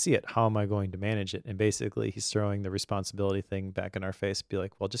can't see it. How am I going to manage it? And basically he's throwing the responsibility thing back in our face. Be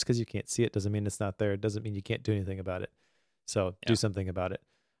like, well, just because you can't see it doesn't mean it's not there. It doesn't mean you can't do anything about it. So do something about it.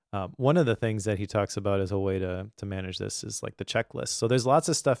 One of the things that he talks about as a way to manage this is like the checklist. So there's lots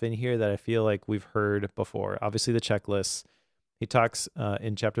of stuff in here that I feel like we've heard before. Obviously the checklist. He talks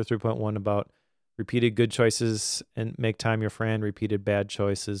in chapter 3.1 about repeated good choices and make time your friend, repeated bad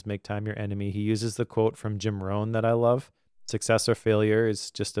choices, make time your enemy. He uses the quote from Jim Rohn that I love. Success or failure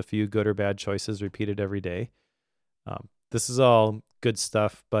is just a few good or bad choices repeated every day. This is all good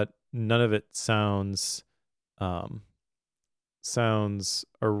stuff, but none of it sounds like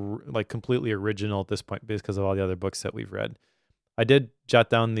completely original at this point because of all the other books that we've read. I did jot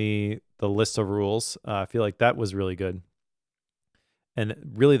down the list of rules. I feel like that was really good. And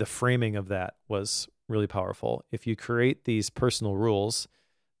really the framing of that was really powerful. If you create these personal rules,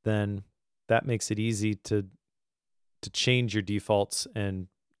 then that makes it easy to change your defaults and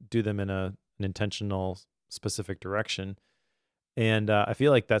do them in an intentional, specific direction. And I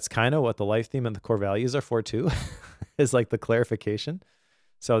feel like that's kind of what the life theme and the core values are for too, is like the clarification.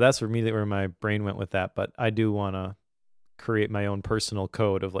 So that's for me where my brain went with that. But I do want to create my own personal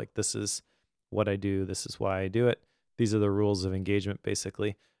code of like, this is what I do, this is why I do it. These are the rules of engagement,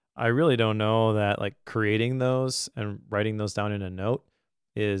 basically. I really don't know that like creating those and writing those down in a note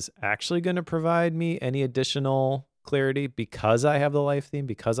is actually going to provide me any additional clarity because I have the life theme,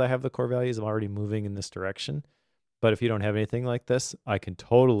 because I have the core values. I'm already moving in this direction. But if you don't have anything like this, I can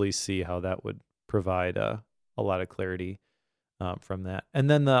totally see how that would provide a lot of clarity from that. And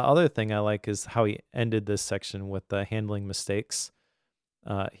then the other thing I like is how he ended this section with the handling mistakes.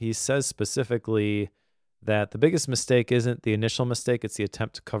 He says specifically that the biggest mistake isn't the initial mistake, it's the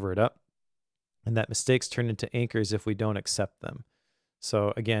attempt to cover it up. And that mistakes turn into anchors if we don't accept them.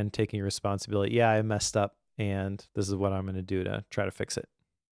 So again, taking responsibility. Yeah, I messed up, and this is what I'm going to do to try to fix it.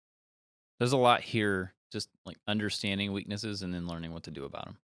 There's a lot here, just like understanding weaknesses and then learning what to do about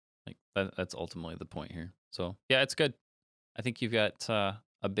them. Like that's ultimately the point here. So yeah, it's good. I think you've got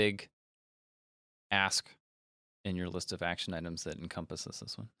a big ask in your list of action items that encompasses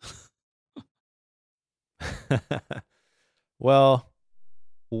this one. Well,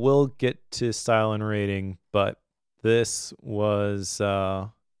 we'll get to style and rating, but this was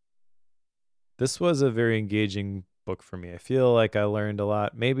a very engaging book for me. I feel like I learned a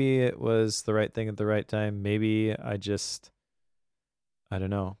lot. Maybe it was the right thing at the right time. Maybe I don't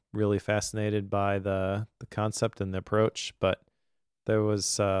know, really fascinated by the concept and the approach, but there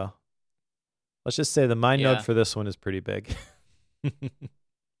was let's just say the mind node for this one is pretty big.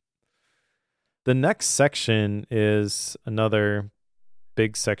 The next section is another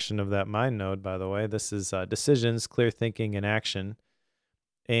big section of that mind node, by the way. This is decisions, clear thinking, and action.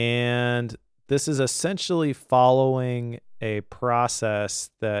 And this is essentially following a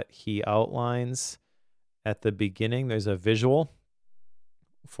process that he outlines at the beginning. There's a visual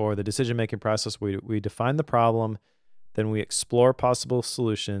for the decision-making process. We define the problem, then we explore possible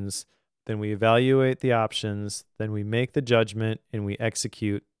solutions, then we evaluate the options, then we make the judgment, and we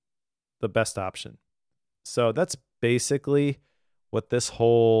execute the best option. So that's basically what this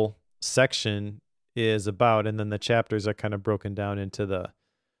whole section is about. And then the chapters are kind of broken down into the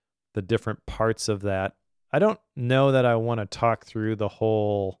different parts of that. I don't know that I want to talk through the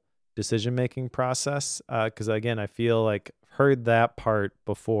whole decision-making process because, again, I feel like I've heard that part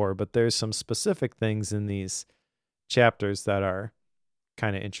before, but there's some specific things in these chapters that are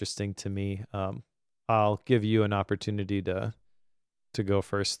kind of interesting to me. I'll give you an opportunity to go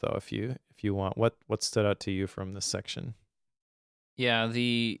first, though, if you want. What stood out to you from this section? Yeah,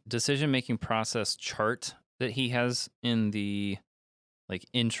 the decision-making process chart that he has in the like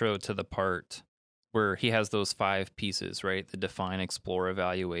intro to the part where he has those 5 pieces, right? The define, explore,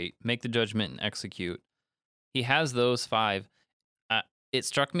 evaluate, make the judgment, and execute. He has those 5. It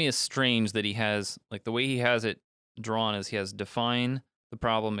struck me as strange that he has, like the way he has it drawn is he has define the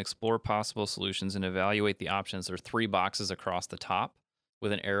problem, explore possible solutions, and evaluate the options. There are 3 boxes across the top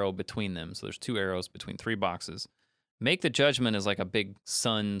with an arrow between them. So there's 2 arrows between 3 boxes. Make the judgment is like a big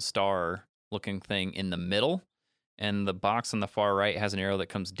sun star looking thing in the middle. And the box on the far right has an arrow that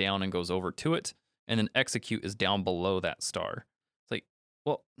comes down and goes over to it. And then execute is down below that star. It's like,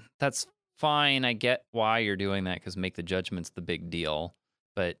 well, that's fine. I get why you're doing that because make the judgment's the big deal.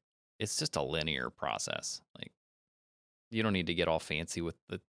 But it's just a linear process. Like, you don't need to get all fancy with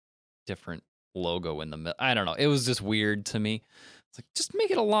the different logo in the middle. I don't know. It was just weird to me. It's like, just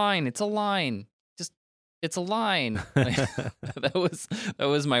make it a line. It's a line. It's a line. That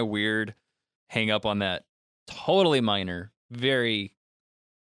was my weird hang up on that. Totally minor, very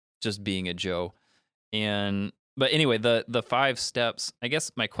just being a Joe. But anyway, the 5 steps, I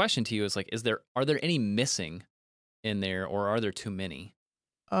guess my question to you is like, are there any missing in there or are there too many?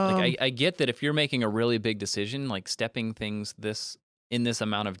 Like I get that if you're making a really big decision, like stepping things in this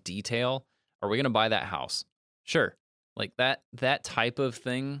amount of detail, are we going to buy that house? Sure. Like that type of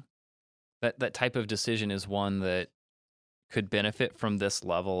thing, that type of decision is one that could benefit from this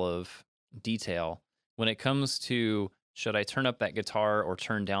level of detail. When it comes to should I turn up that guitar or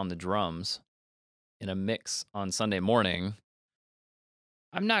turn down the drums in a mix on Sunday morning,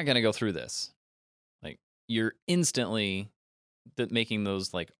 I'm not going to go through this. Like you're instantly making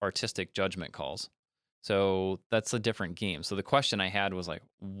those like artistic judgment calls. So that's a different game. So the question I had was like,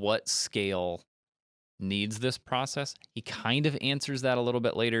 what scale needs this process? He kind of answers that a little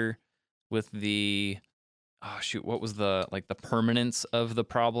bit later with the, what was the permanence of the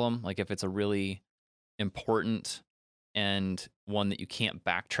problem? Like if it's a really important and one that you can't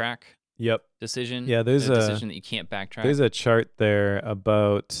backtrack. Yep. Decision. Yeah, there's a decision that you can't backtrack. There's a chart there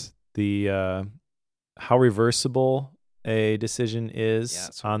about the how reversible a decision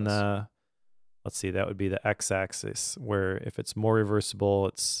is on the, let's see, that would be the x-axis, where if it's more reversible,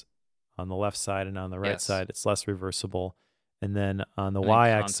 it's on the left side, and on the right side, it's less reversible. And then on the And then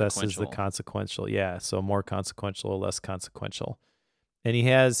y-axis is the consequential. consequential. Yeah, so more consequential or less consequential. And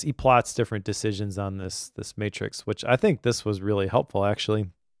he plots different decisions on this matrix, which I think this was really helpful actually.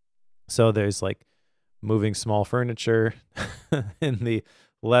 So there's like moving small furniture in the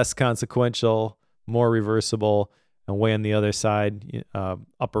less consequential, more reversible, and way on the other side,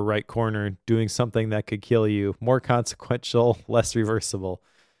 upper right corner, doing something that could kill you, more consequential, less reversible.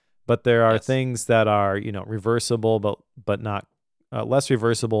 But there are Yes. things that are, reversible, but not less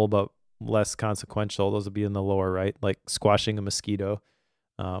reversible, but less consequential. Those would be in the lower right, like squashing a mosquito.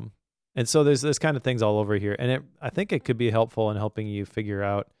 And so there's kind of things all over here, and I think it could be helpful in helping you figure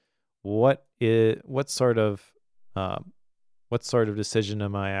out what sort of decision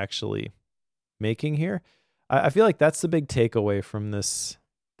am I actually making here. I feel like that's the big takeaway from this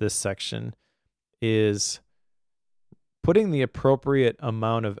section is putting the appropriate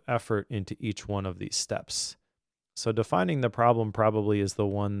amount of effort into each one of these steps. So defining the problem probably is the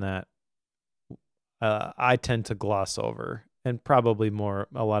one that I tend to gloss over, and probably more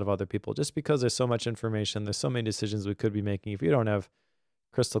a lot of other people, just because there's so much information, there's so many decisions we could be making. If you don't have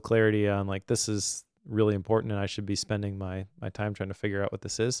crystal clarity on like this is really important and I should be spending my time trying to figure out what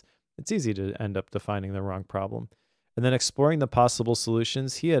this is, it's easy to end up defining the wrong problem. And then exploring the possible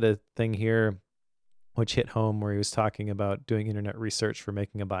solutions. He had a thing here which hit home where he was talking about doing internet research for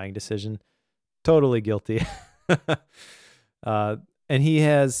making a buying decision. Totally guilty. And he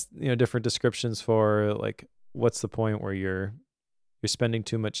has different descriptions for like what's the point where you're spending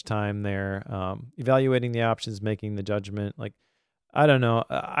too much time there, evaluating the options, making the judgment. Like I don't know,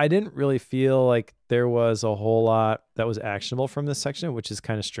 I didn't really feel like there was a whole lot that was actionable from this section, which is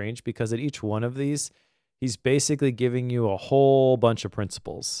kind of strange because at each one of these he's basically giving you a whole bunch of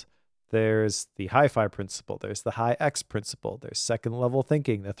principles. There's the hi-fi principle, there's the high X principle, there's second level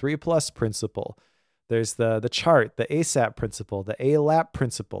thinking, the 3+ principle, there's the chart, the ASAP principle, the ALAP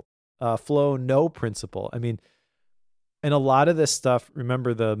principle, flow no principle. I mean, and a lot of this stuff,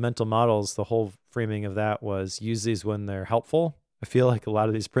 remember the mental models, the whole framing of that was use these when they're helpful. I feel like a lot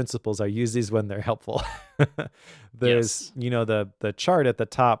of these principles are use these when they're helpful. There's, Yes. the chart at the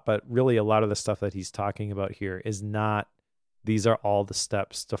top, but really a lot of the stuff that he's talking about here is not, these are all the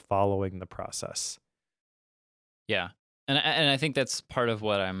steps to following the process. Yeah. And I think that's part of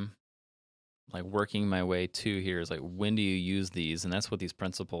what I'm like working my way to here is like when do you use these? And that's what these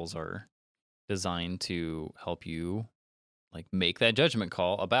principles are designed to help you like make that judgment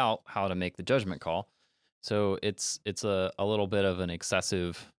call about how to make the judgment call. So it's a little bit of an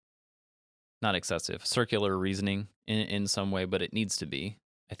not excessive, circular reasoning in some way, but it needs to be,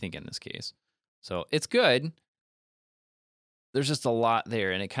 I think, in this case. So it's good. There's just a lot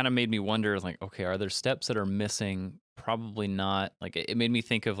there, and it kind of made me wonder, like, okay, are there steps that are missing? Probably not. Like, it made me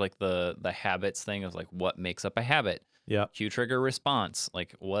think of like the habits thing of like what makes up a habit. Yeah. Cue trigger response.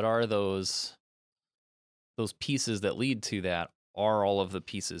 Like, what are those pieces that lead to that? Are all of the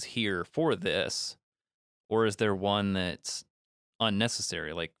pieces here for this, or is there one that's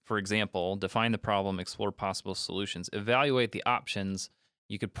unnecessary? Like, for example, define the problem, explore possible solutions, evaluate the options.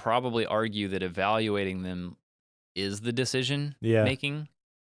 You could probably argue that evaluating them is the decision Yeah. making.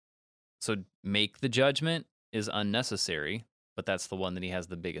 So make the judgment is unnecessary, but that's the one that he has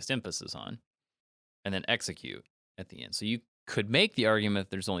the biggest emphasis on. And then execute at the end. So you could make the argument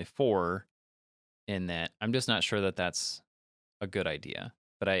that there's only 4 in that. I'm just not sure that that's a good idea.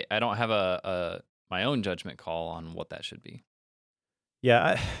 But I don't have my own judgment call on what that should be.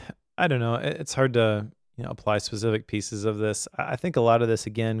 Yeah. I don't know. It's hard to, apply specific pieces of this. I think a lot of this,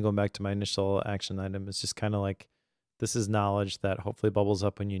 again, going back to my initial action item, is just kind of like, this is knowledge that hopefully bubbles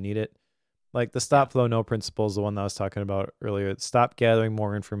up when you need it. Like the Yeah. stop, flow, no principle is the one that I was talking about earlier. Stop gathering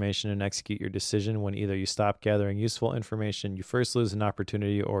more information and execute your decision when either you stop gathering useful information, you first lose an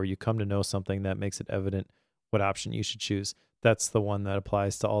opportunity, or you come to know something that makes it evident what option you should choose. That's the one that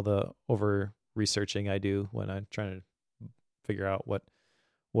applies to all the over researching I do when I'm trying to figure out what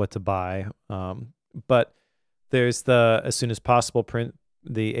to buy. But there's the as soon as possible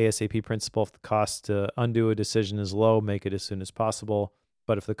the ASAP principle. If the cost to undo a decision is low, make it as soon as possible.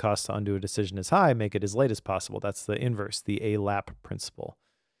 But if the cost to undo a decision is high, make it as late as possible. That's the inverse, the ALAP principle.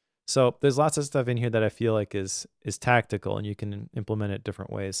 So there's lots of stuff in here that I feel like is tactical, and you can implement it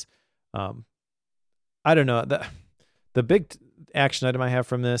different ways. I don't know. The big action item I have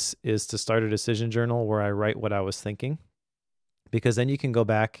from this is to start a decision journal where I write what I was thinking, because then you can go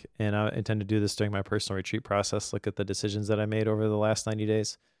back, and I intend to do this during my personal retreat process, look at the decisions that I made over the last 90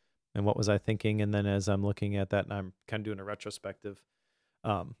 days and what was I thinking. And then as I'm looking at that and I'm kind of doing a retrospective,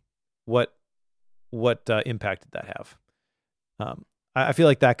 what impact did that have? I feel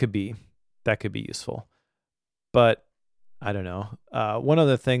like that could be useful, but I don't know. One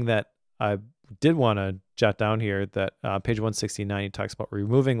other thing that I did want to jot down here that page 169, he talks about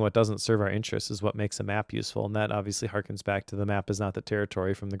removing what doesn't serve our interests is what makes a map useful. And that obviously harkens back to the map is not the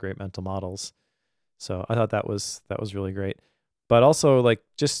territory from the great mental models. So I thought that was really great. But also like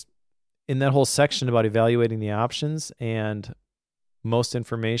just in that whole section about evaluating the options and most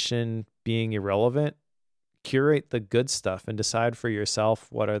information being irrelevant, curate the good stuff and decide for yourself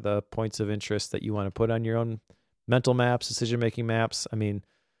what are the points of interest that you want to put on your own mental maps, decision-making maps. I mean,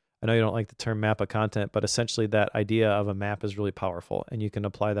 I know you don't like the term map of content, but essentially that idea of a map is really powerful and you can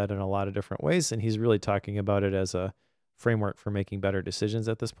apply that in a lot of different ways. And he's really talking about it as a framework for making better decisions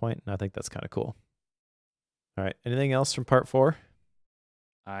at this point. And I think that's kind of cool. All right. Anything else from part 4?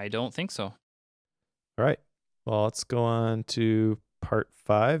 I don't think so. All right. Well, let's go on to part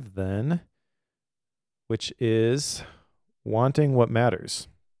 5 then, which is wanting what matters.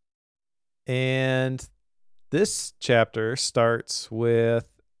 And this chapter starts with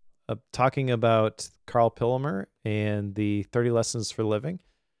talking about Carl Pillemer and the 30 Lessons for Living.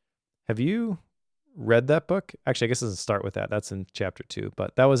 Have you read that book? Actually, I guess it doesn't start with that. That's in chapter 2,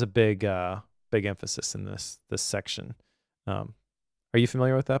 but that was a big emphasis in this section. Are you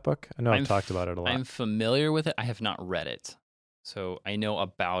familiar with that book? I know I've talked about it a lot. I'm familiar with it. I have not read it. So I know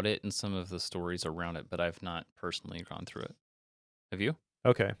about it and some of the stories around it, but I've not personally gone through it. Have you?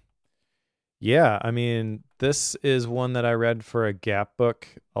 Okay. Yeah, I mean, this is one that I read for a Gap book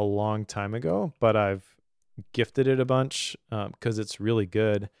a long time ago, but I've gifted it a bunch because it's really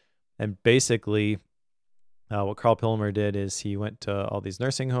good. And basically, what Carl Pillemer did is he went to all these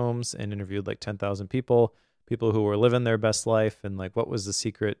nursing homes and interviewed like 10,000 people who were living their best life and like what was the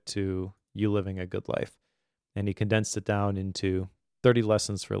secret to you living a good life. And he condensed it down into 30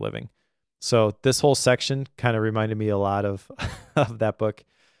 lessons for living. So this whole section kind of reminded me a lot of of that book.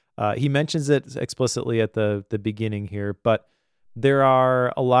 He mentions it explicitly at the beginning here, but there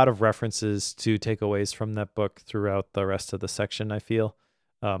are a lot of references to takeaways from that book throughout the rest of the section, I feel.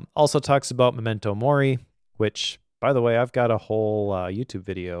 Also talks about memento mori, which, by the way, I've got a whole YouTube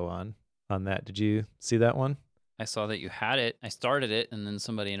video on that. Did you see that one? I saw that you had it. I started it, and then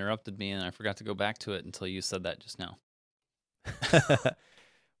somebody interrupted me, and I forgot to go back to it until you said that just now.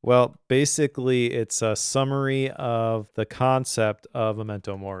 Well, basically, it's a summary of the concept of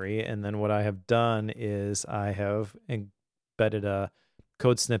memento mori. And then what I have done is I have embedded a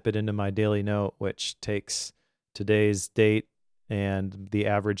code snippet into my daily note, which takes today's date and the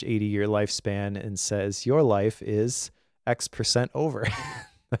average 80-year lifespan and says, your life is X% over,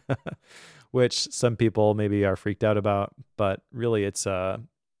 which some people maybe are freaked out about. But really, it's an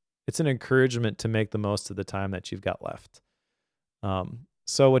encouragement to make the most of the time that you've got left.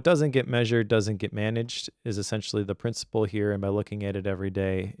 So what doesn't get measured doesn't get managed is essentially the principle here. And by looking at it every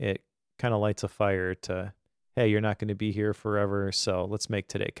day, it kind of lights a fire to, hey, you're not going to be here forever, so let's make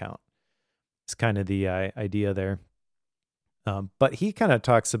today count. It's kind of the idea there. But he kind of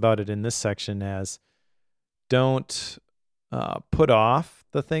talks about it in this section as don't put off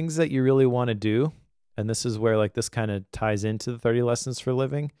the things that you really want to do. And this is where like this kind of ties into the 30 lessons for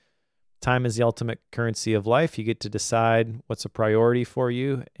living. Time is the ultimate currency of life. You get to decide what's a priority for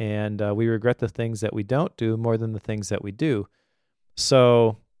you. And we regret the things that we don't do more than the things that we do.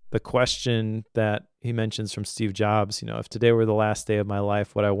 So the question that he mentions from Steve Jobs, if today were the last day of my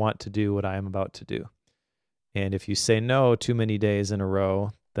life, would I want to do what I am about to do? And if you say no too many days in a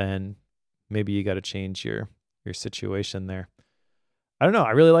row, then maybe you got to change your situation there. I don't know.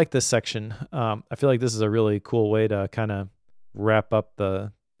 I really like this section. I feel like this is a really cool way to kind of wrap up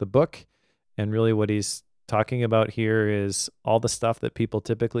the book. And really what he's talking about here is all the stuff that people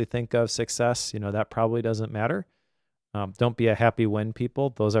typically think of success. That probably doesn't matter. Don't be a happy when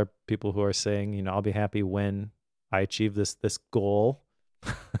people. Those are people who are saying, I'll be happy when I achieve this goal,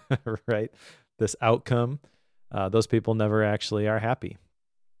 right? This outcome. Those people never actually are happy.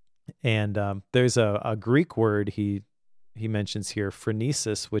 And there's a Greek word he mentions here,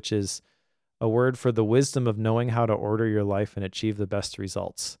 phronesis, which is a word for the wisdom of knowing how to order your life and achieve the best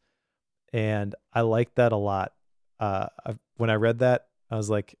results. And I like that a lot. When I read that, I was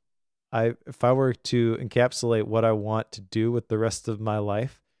like, if I were to encapsulate what I want to do with the rest of my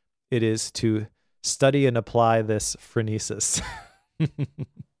life, it is to study and apply this phronesis.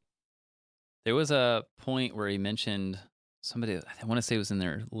 There was a point where he mentioned somebody, I want to say it was in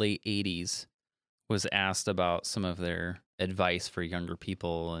their late 80s, was asked about some of their advice for younger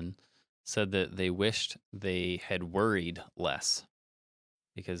people and said that they wished they had worried less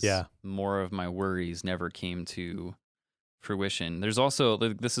because more of my worries never came to fruition. There's also,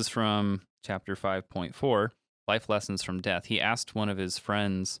 this is from chapter 5.4, Life Lessons from Death. He asked one of his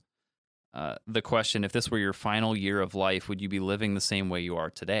friends the question, if this were your final year of life, would you be living the same way you are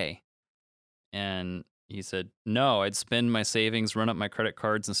today? And he said, no, I'd spend my savings, run up my credit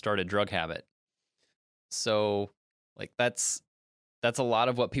cards, and start a drug habit. So, like, that's a lot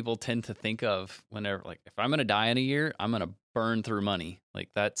of what people tend to think of whenever, like, if I'm going to die in a year, I'm going to burn through money. Like,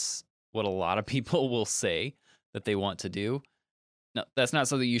 that's what a lot of people will say that they want to do. No, that's not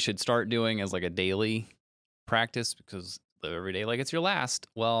something you should start doing as like a daily practice, because live every day like it's your last.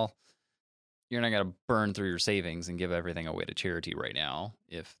 Well, you're not going to burn through your savings and give everything away to charity right now,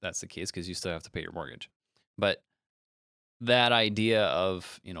 if that's the case, because you still have to pay your mortgage. But that idea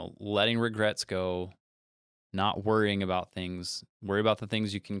of, letting regrets go, not worrying about things, worry about the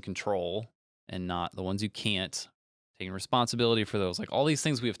things you can control and not the ones you can't, taking responsibility for those, like all these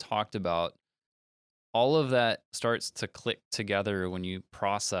things we have talked about, all of that starts to click together when you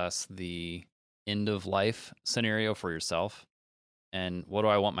process the end of life scenario for yourself. And what do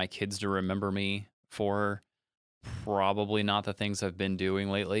I want my kids to remember me for? Probably not the things I've been doing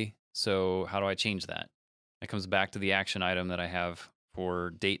lately. So how do I change that? It comes back to the action item that I have for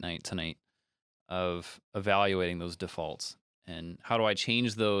date night tonight of evaluating those defaults. And how do I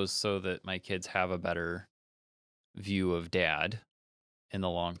change those so that my kids have a better view of dad in the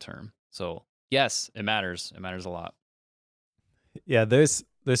long term? So yes, it matters. It matters a lot. Yeah, there's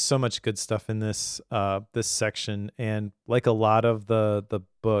so much good stuff in this this section, and like a lot of the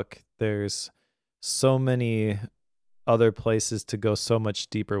book, there's so many other places to go so much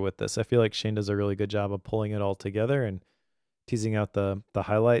deeper with this. I feel like Shane does a really good job of pulling it all together and teasing out the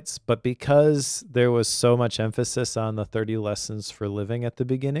highlights. But because there was so much emphasis on the 30 lessons for living at the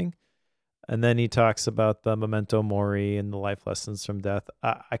beginning, and then he talks about the memento mori and the life lessons from death,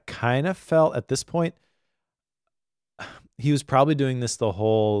 I kind of felt at this point he was probably doing this the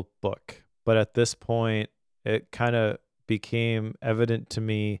whole book. But at this point, it kind of became evident to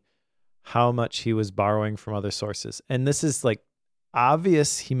me how much he was borrowing from other sources. And this is like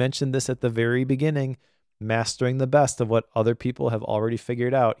obvious. He mentioned this at the very beginning, mastering the best of what other people have already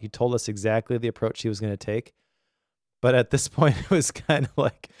figured out. He told us exactly the approach he was going to take. But at this point, it was kind of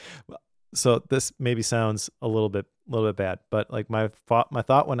like, so this maybe sounds a little bit bad, but like my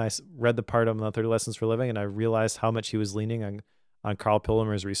thought when I read the part on the 30 lessons for living and I realized how much he was leaning on Carl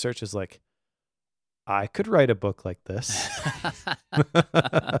Pilmer's research is like, I could write a book like this.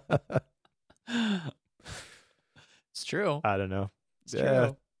 It's true. I don't know. It's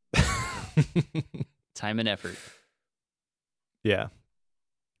true. Time and effort. Yeah.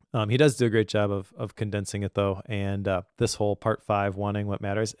 He does do a great job of condensing it though. And this whole part 5, wanting what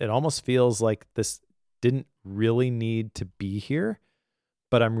matters, it almost feels like this didn't really need to be here,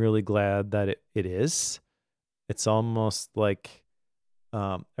 but I'm really glad that it is. It's almost like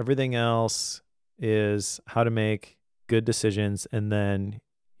everything else is how to make good decisions. And then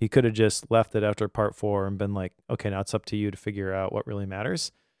he could have just left it after part 4 and been like, okay, now it's up to you to figure out what really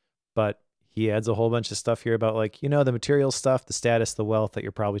matters. But he adds a whole bunch of stuff here about like, the material stuff, the status, the wealth that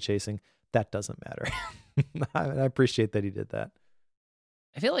you're probably chasing. That doesn't matter. I appreciate that he did that.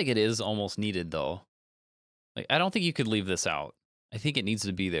 I feel like it is almost needed though. Like, I don't think you could leave this out. I think it needs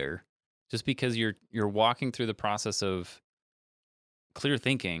to be there just because you're walking through the process of clear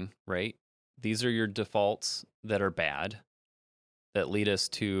thinking, right? These are your defaults that are bad, that lead us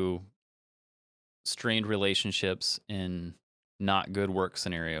to strained relationships in not good work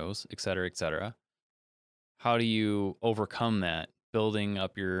scenarios, et cetera, et cetera. How do you overcome that? Building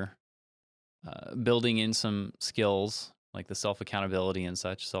in some skills like the self-accountability and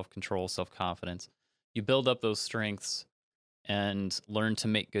such, self-control, self-confidence. You build up those strengths and learn to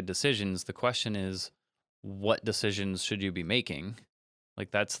make good decisions. The question is, what decisions should you be making?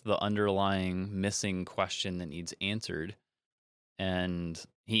 Like, that's the underlying missing question that needs answered. And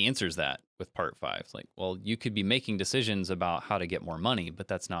he answers that with part 5. It's like, well, you could be making decisions about how to get more money, but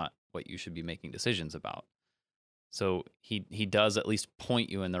that's not what you should be making decisions about. So he does at least point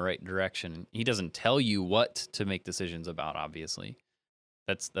you in the right direction. He doesn't tell you what to make decisions about, obviously.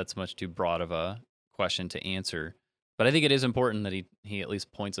 That's much too broad of a question to answer. But I think it is important that he at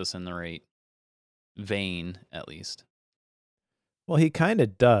least points us in the right vein, at least. Well, he kind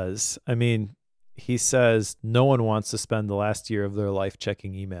of does. I mean, he says no one wants to spend the last year of their life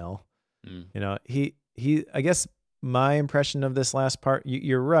checking email. He I guess my impression of this last part,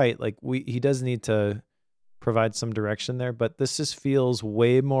 you're right. Like he does need to provide some direction there, but this just feels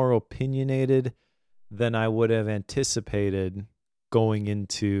way more opinionated than I would have anticipated going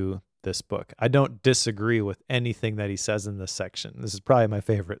into this book. I don't disagree with anything that he says in this section. This is probably my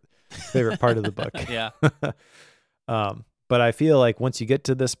favorite part of the book. Yeah. But I feel like once you get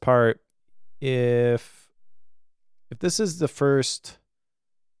to this part, if this is the first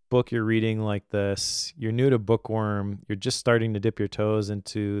book you're reading like this, you're new to bookworm, you're just starting to dip your toes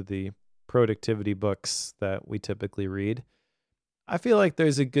into the productivity books that we typically read, I feel like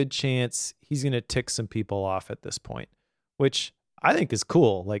there's a good chance he's going to tick some people off at this point, which I think is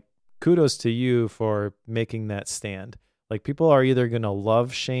cool. Like, kudos to you for making that stand. Like, people are either going to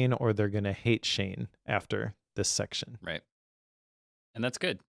love Shane or they're going to hate Shane after this section. Right. And that's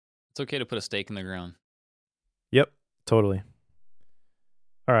good. It's okay to put a stake in the ground. Yep, totally.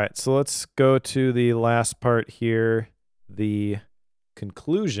 All right, so let's go to the last part here, the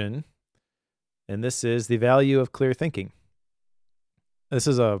conclusion. And this is the value of clear thinking. This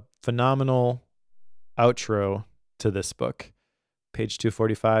is a phenomenal outro to this book. Page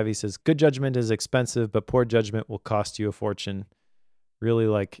 245, he says, good judgment is expensive, but poor judgment will cost you a fortune. Really,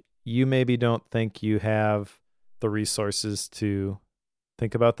 like, you maybe don't think you have the resources to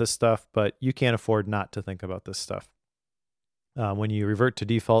think about this stuff, but you can't afford not to think about this stuff. When you revert to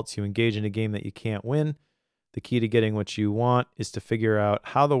defaults, you engage in a game that you can't win. The key to getting what you want is to figure out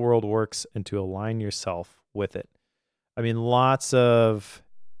how the world works and to align yourself with it. I mean, lots of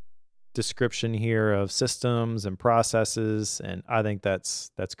description here of systems and processes, and I think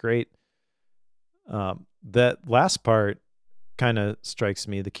that's great. That last part kind of strikes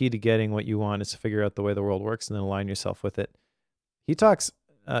me. The key to getting what you want is to figure out the way the world works and then align yourself with it. He talks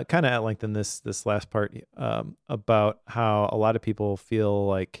kind of at length in this last part about how a lot of people feel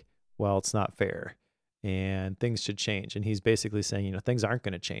like, well, it's not fair and things should change. And he's basically saying, things aren't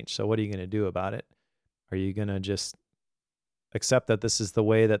going to change. So what are you going to do about it? Are you going to just accept that this is the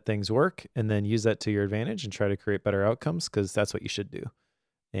way that things work and then use that to your advantage and try to create better outcomes? Because that's what you should do.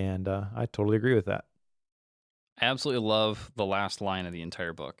 And I totally agree with that. I absolutely love the last line of the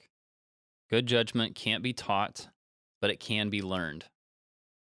entire book. Good judgment can't be taught, but it can be learned.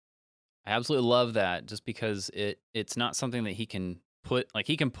 I absolutely love that, just because it's not something that he can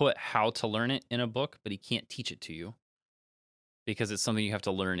put how to learn it in a book, but he can't teach it to you because it's something you have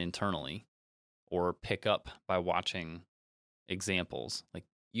to learn internally or pick up by watching examples. Like,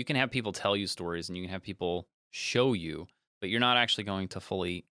 you can have people tell you stories and you can have people show you, but you're not actually going to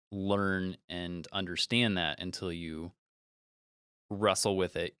fully learn and understand that until you wrestle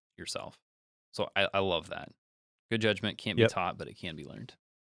with it yourself. So I love that. Good judgment can't be taught, but it can be learned.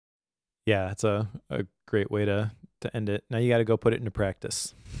 Yeah, it's a great way to end it. Now you got to go put it into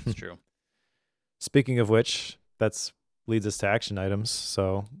practice. It's true. Speaking of which, that's leads us to action items.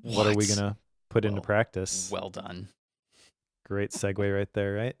 So what are we going to put into practice? Well done. Great segue right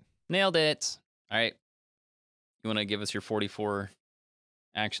there, right? Nailed it. All right. You want to give us your 44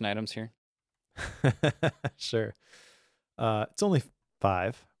 action items here? Sure. It's only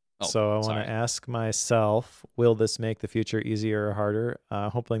 5. So I want sorry. to ask myself, will this make the future easier or harder?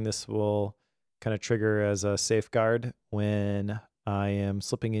 Hoping this will kind of trigger as a safeguard when I am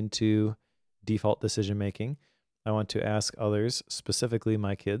slipping into default decision making. I want to ask others, specifically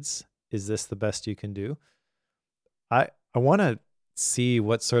my kids, is this the best you can do? I want to see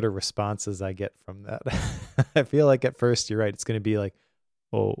what sort of responses I get from that. I feel like at first you're right. It's going to be like,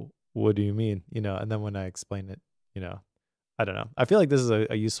 oh, what do you mean? And then when I explain it, I don't know. I feel like this is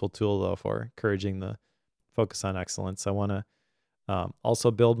a useful tool, though, for encouraging the focus on excellence. I want to also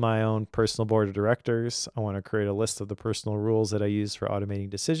build my own personal board of directors. I want to create a list of the personal rules that I use for automating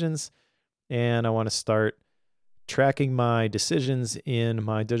decisions. And I want to start tracking my decisions in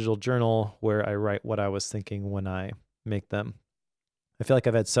my digital journal where I write what I was thinking when I make them. I feel like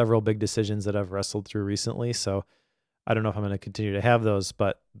I've had several big decisions that I've wrestled through recently. So I don't know if I'm going to continue to have those,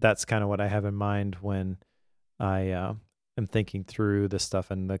 but that's kind of what I have in mind when I am thinking through this stuff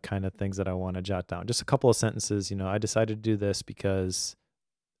and the kind of things that I want to jot down. Just a couple of sentences, I decided to do this because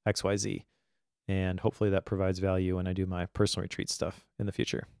XYZ. And hopefully that provides value when I do my personal retreat stuff in the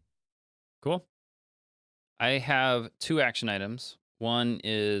future. Cool. I have 2 action items. One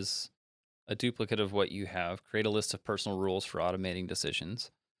is a duplicate of what you have. Create a list of personal rules for automating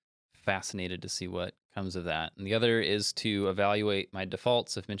decisions. Fascinated to see what comes of that. And the other is to evaluate my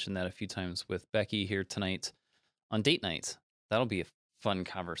defaults. I've mentioned that a few times with Becky here tonight on date night. That'll be a fun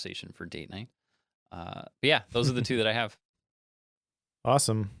conversation for date night. But yeah, those are the 2 that I have.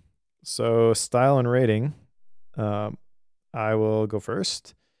 Awesome. So style and rating. I will go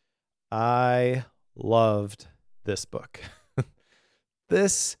first. I loved this book.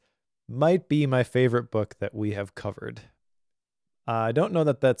 This might be my favorite book that we have covered. I don't know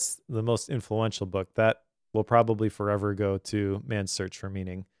that that's the most influential book. That will probably forever go to Man's Search for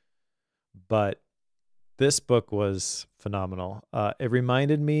Meaning. But this book was phenomenal. It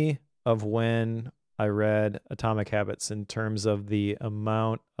reminded me of when I read Atomic Habits in terms of the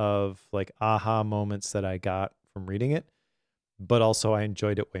amount of like aha moments that I got from reading it. but also I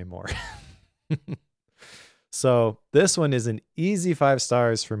enjoyed it way more. So this one is an easy 5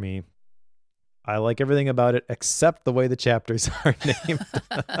 stars for me. I like everything about it except the way the chapters are named.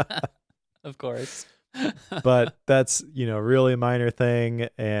 Of course. But that's, really a minor thing,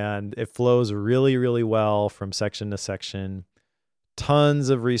 and it flows really, really well from section to section. Tons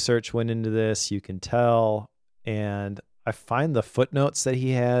of research went into this, you can tell, and I find the footnotes that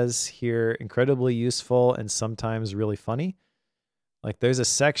he has here incredibly useful and sometimes really funny. Like there's a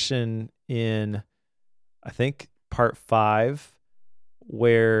section in, I think, part 5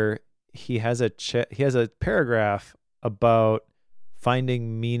 where he has a paragraph about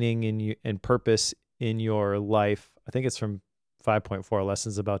finding meaning and purpose in your life. I think it's from 5.4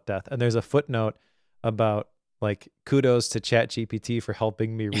 Lessons About Death. And there's a footnote about like kudos to ChatGPT for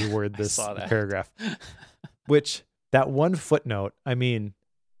helping me reword this paragraph. Which that one footnote, I mean,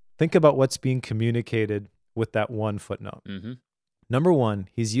 think about what's being communicated with that one footnote. Mm-hmm. Number one,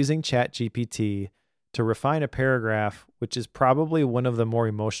 he's using ChatGPT to refine a paragraph, which is probably one of the more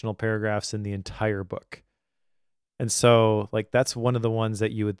emotional paragraphs in the entire book. And so, like, that's one of the ones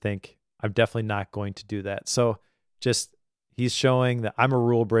that you would think, I'm definitely not going to do that. So just, he's showing that I'm a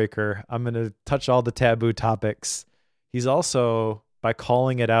rule breaker. I'm going to touch all the taboo topics. He's also, by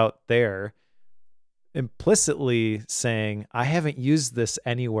calling it out there, implicitly saying, I haven't used this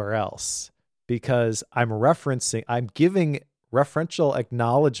anywhere else because I'm giving referential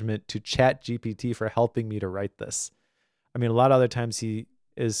acknowledgement to ChatGPT for helping me to write this. I mean, a lot of other times he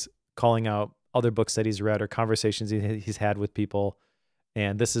is calling out other books that he's read or conversations he's had with people.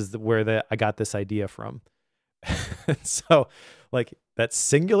 And this is where I got this idea from. So like that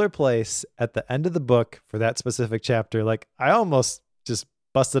singular place at the end of the book for that specific chapter, like I almost just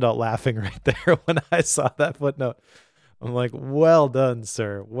busted out laughing right there when I saw that footnote. I'm like, well done,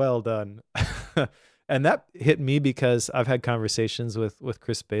 sir. Well done. And that hit me because I've had conversations with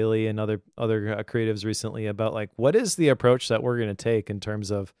Chris Bailey and other creatives recently about like, what is the approach that we're going to take in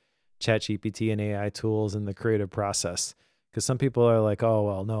terms of ChatGPT and AI tools in the creative process? Because some people are like, oh,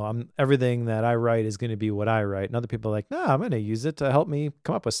 well, no, everything that I write is going to be what I write. And other people are like, no, I'm going to use it to help me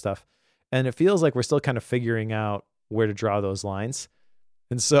come up with stuff. And it feels like we're still kind of figuring out where to draw those lines.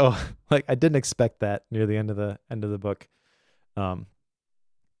 And so like, I didn't expect that near the end of the book.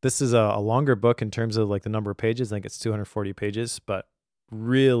 This is a longer book in terms of like the number of pages. I think it's 240 pages, but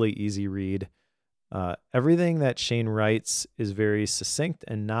really easy read. Everything that Shane writes is very succinct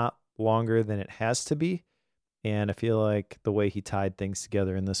and not longer than it has to be. And I feel like the way he tied things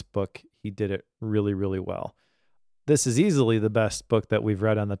together in this book, he did it really, really well. This is easily the best book that we've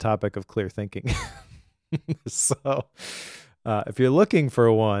read on the topic of clear thinking. So if you're looking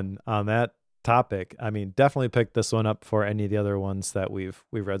for one on that topic, I mean, definitely pick this one up for any of the other ones that we've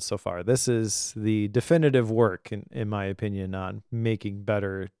read so far. This is the definitive work, in my opinion, on making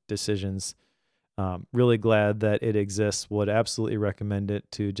better decisions. Really glad that it exists. Would absolutely recommend it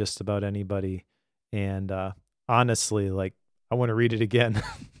to just about anybody. And honestly, like, I want to read it again.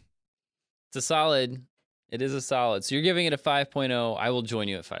 It's a solid. It is a solid. So you're giving it a 5.0. I will join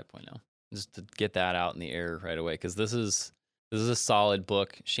you at 5.0 just to get that out in the air right away, because this is a solid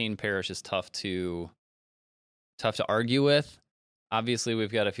book. Shane Parrish is tough to argue with. Obviously,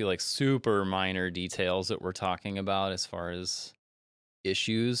 we've got a few like super minor details that we're talking about as far as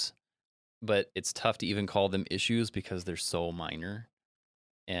issues, but it's tough to even call them issues because they're so minor.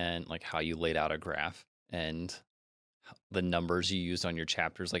 And like how you laid out a graph and the numbers you used on your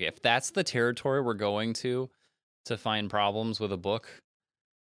chapters. Like if that's the territory we're going to find problems with a book,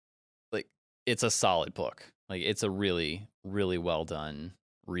 like it's a solid book. Like it's a really, really well done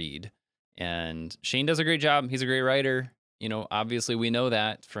read. And Shane does a great job. He's a great writer. You know, obviously we know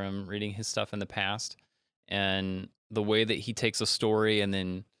that from reading his stuff in the past. And the way that he takes a story and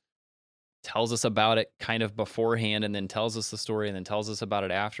then tells us about it kind of beforehand and then tells us the story and then tells us about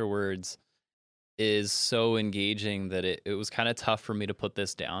it afterwards is so engaging that it was kind of tough for me to put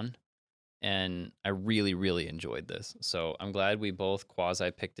this down. And I really, really enjoyed this. So I'm glad we both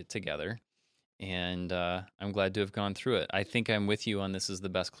quasi picked it together. And I'm glad to have gone through it. I think I'm with you on this is the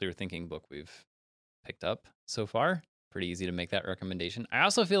best clear thinking book we've picked up so far. Pretty easy to make that recommendation. I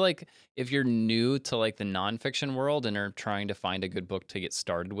also feel like if you're new to like the nonfiction world and are trying to find a good book to get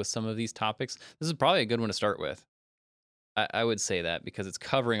started with some of these topics, this is probably a good one to start with. I would say that because it's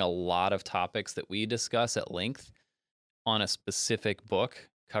covering a lot of topics that we discuss at length on a specific book,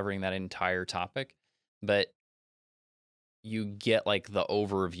 covering that entire topic. But you get like the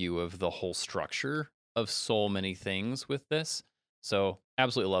overview of the whole structure of so many things with this. So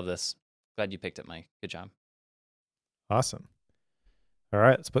absolutely love this. Glad you picked it, Mike. Good job. Awesome. All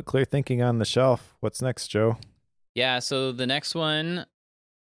right, let's put clear thinking on the shelf. What's next, Joe? Yeah, so the next one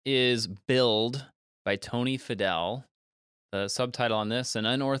is Build by Tony Fidel. The subtitle on this, An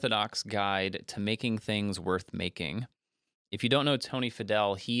Unorthodox Guide to Making Things Worth Making. If you don't know Tony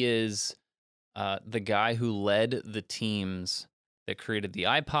Fidel, he is the guy who led the teams that created the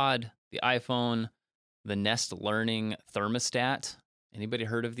iPod, the iPhone, the Nest Learning thermostat. Anybody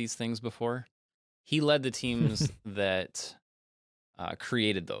heard of these things before? He led the teams that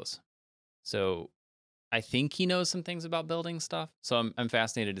created those. So I think he knows some things about building stuff. So I'm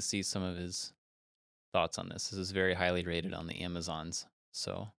fascinated to see some of his thoughts on this. This is very highly rated on the Amazons.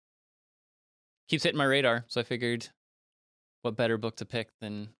 So keeps hitting my radar. So I figured what better book to pick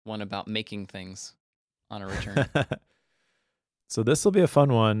than one about making things on a return. So this will be a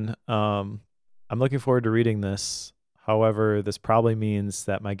fun one. I'm looking forward to reading this. However, this probably means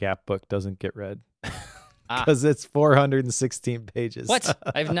that my Gap book doesn't get read because it's 416 pages. What?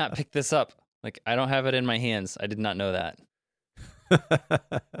 I've not picked this up. Like, I don't have it in my hands. I did not know that.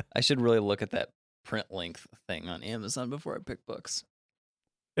 I should really look at that print length thing on Amazon before I pick books.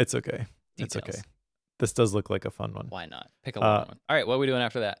 It's okay. Details. It's okay. This does look like a fun one. Why not? Pick a long one. All right, what are we doing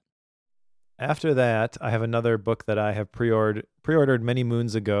after that? After that, I have another book that I have pre-ordered many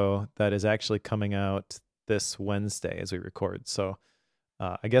moons ago that is actually coming out this Wednesday as we record. So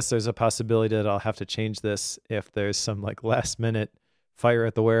I guess there's a possibility that I'll have to change this if there's some like last minute fire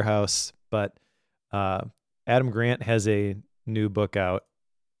at the warehouse. But Adam Grant has a new book out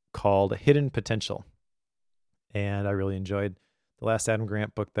called Hidden Potential. And I really enjoyed the last Adam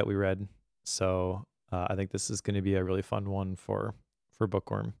Grant book that we read. So I think this is going to be a really fun one for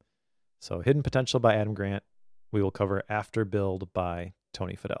Bookworm. So Hidden Potential by Adam Grant, we will cover after Build by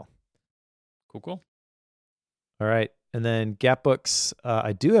Tony Fidel. Cool. All right. And then Gap books.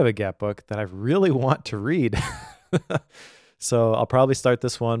 I do have a Gap book that I really want to read. So I'll probably start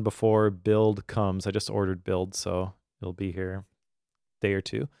this one before Build comes. I just ordered Build, so it'll be here a day or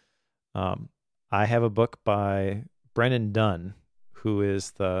two. I have a book by Brennan Dunn, who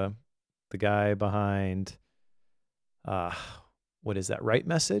is the guy behind, what is that, Right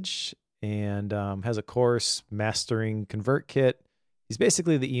Message? And has a course, Mastering ConvertKit. He's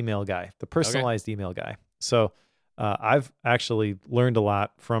basically the email guy, the personalized email guy. So I've actually learned a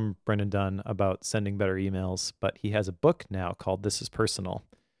lot from Brennan Dunn about sending better emails, but he has a book now called This is Personal.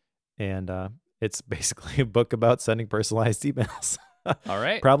 And it's basically a book about sending personalized emails. All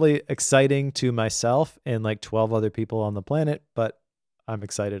right. Probably exciting to myself and like 12 other people on the planet, but I'm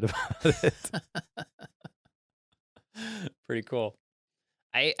excited about it. Pretty cool.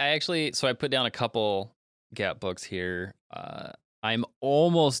 I actually, so I put down a couple Gap books here. I'm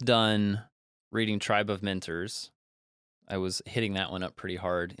almost done reading Tribe of Mentors. I was hitting that one up pretty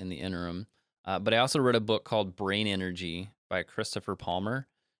hard in the interim. But I also read a book called Brain Energy by Christopher Palmer,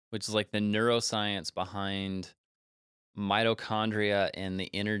 which is like the neuroscience behind mitochondria and the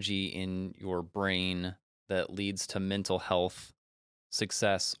energy in your brain that leads to mental health,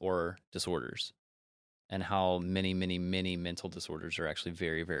 success, or disorders, and how many mental disorders are actually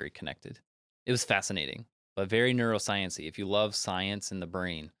very, very connected. It was fascinating, but very neuroscience-y. If you love science and the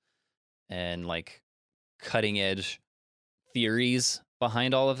brain and like cutting edge theories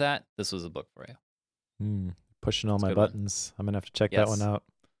behind all of that, this was a book for you. Pushing all my buttons. I'm going to have to check that one out.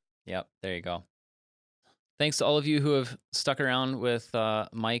 Yep, there you go. Thanks to all of you who have stuck around with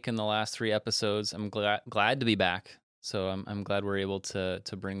Mike in the last 3 episodes. I'm glad to be back. So I'm glad we're able to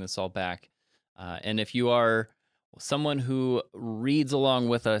bring this all back. And if you are someone who reads along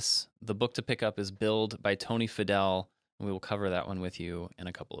with us, the book to pick up is Build by Tony Fidel, and we will cover that one with you in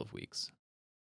a couple of weeks.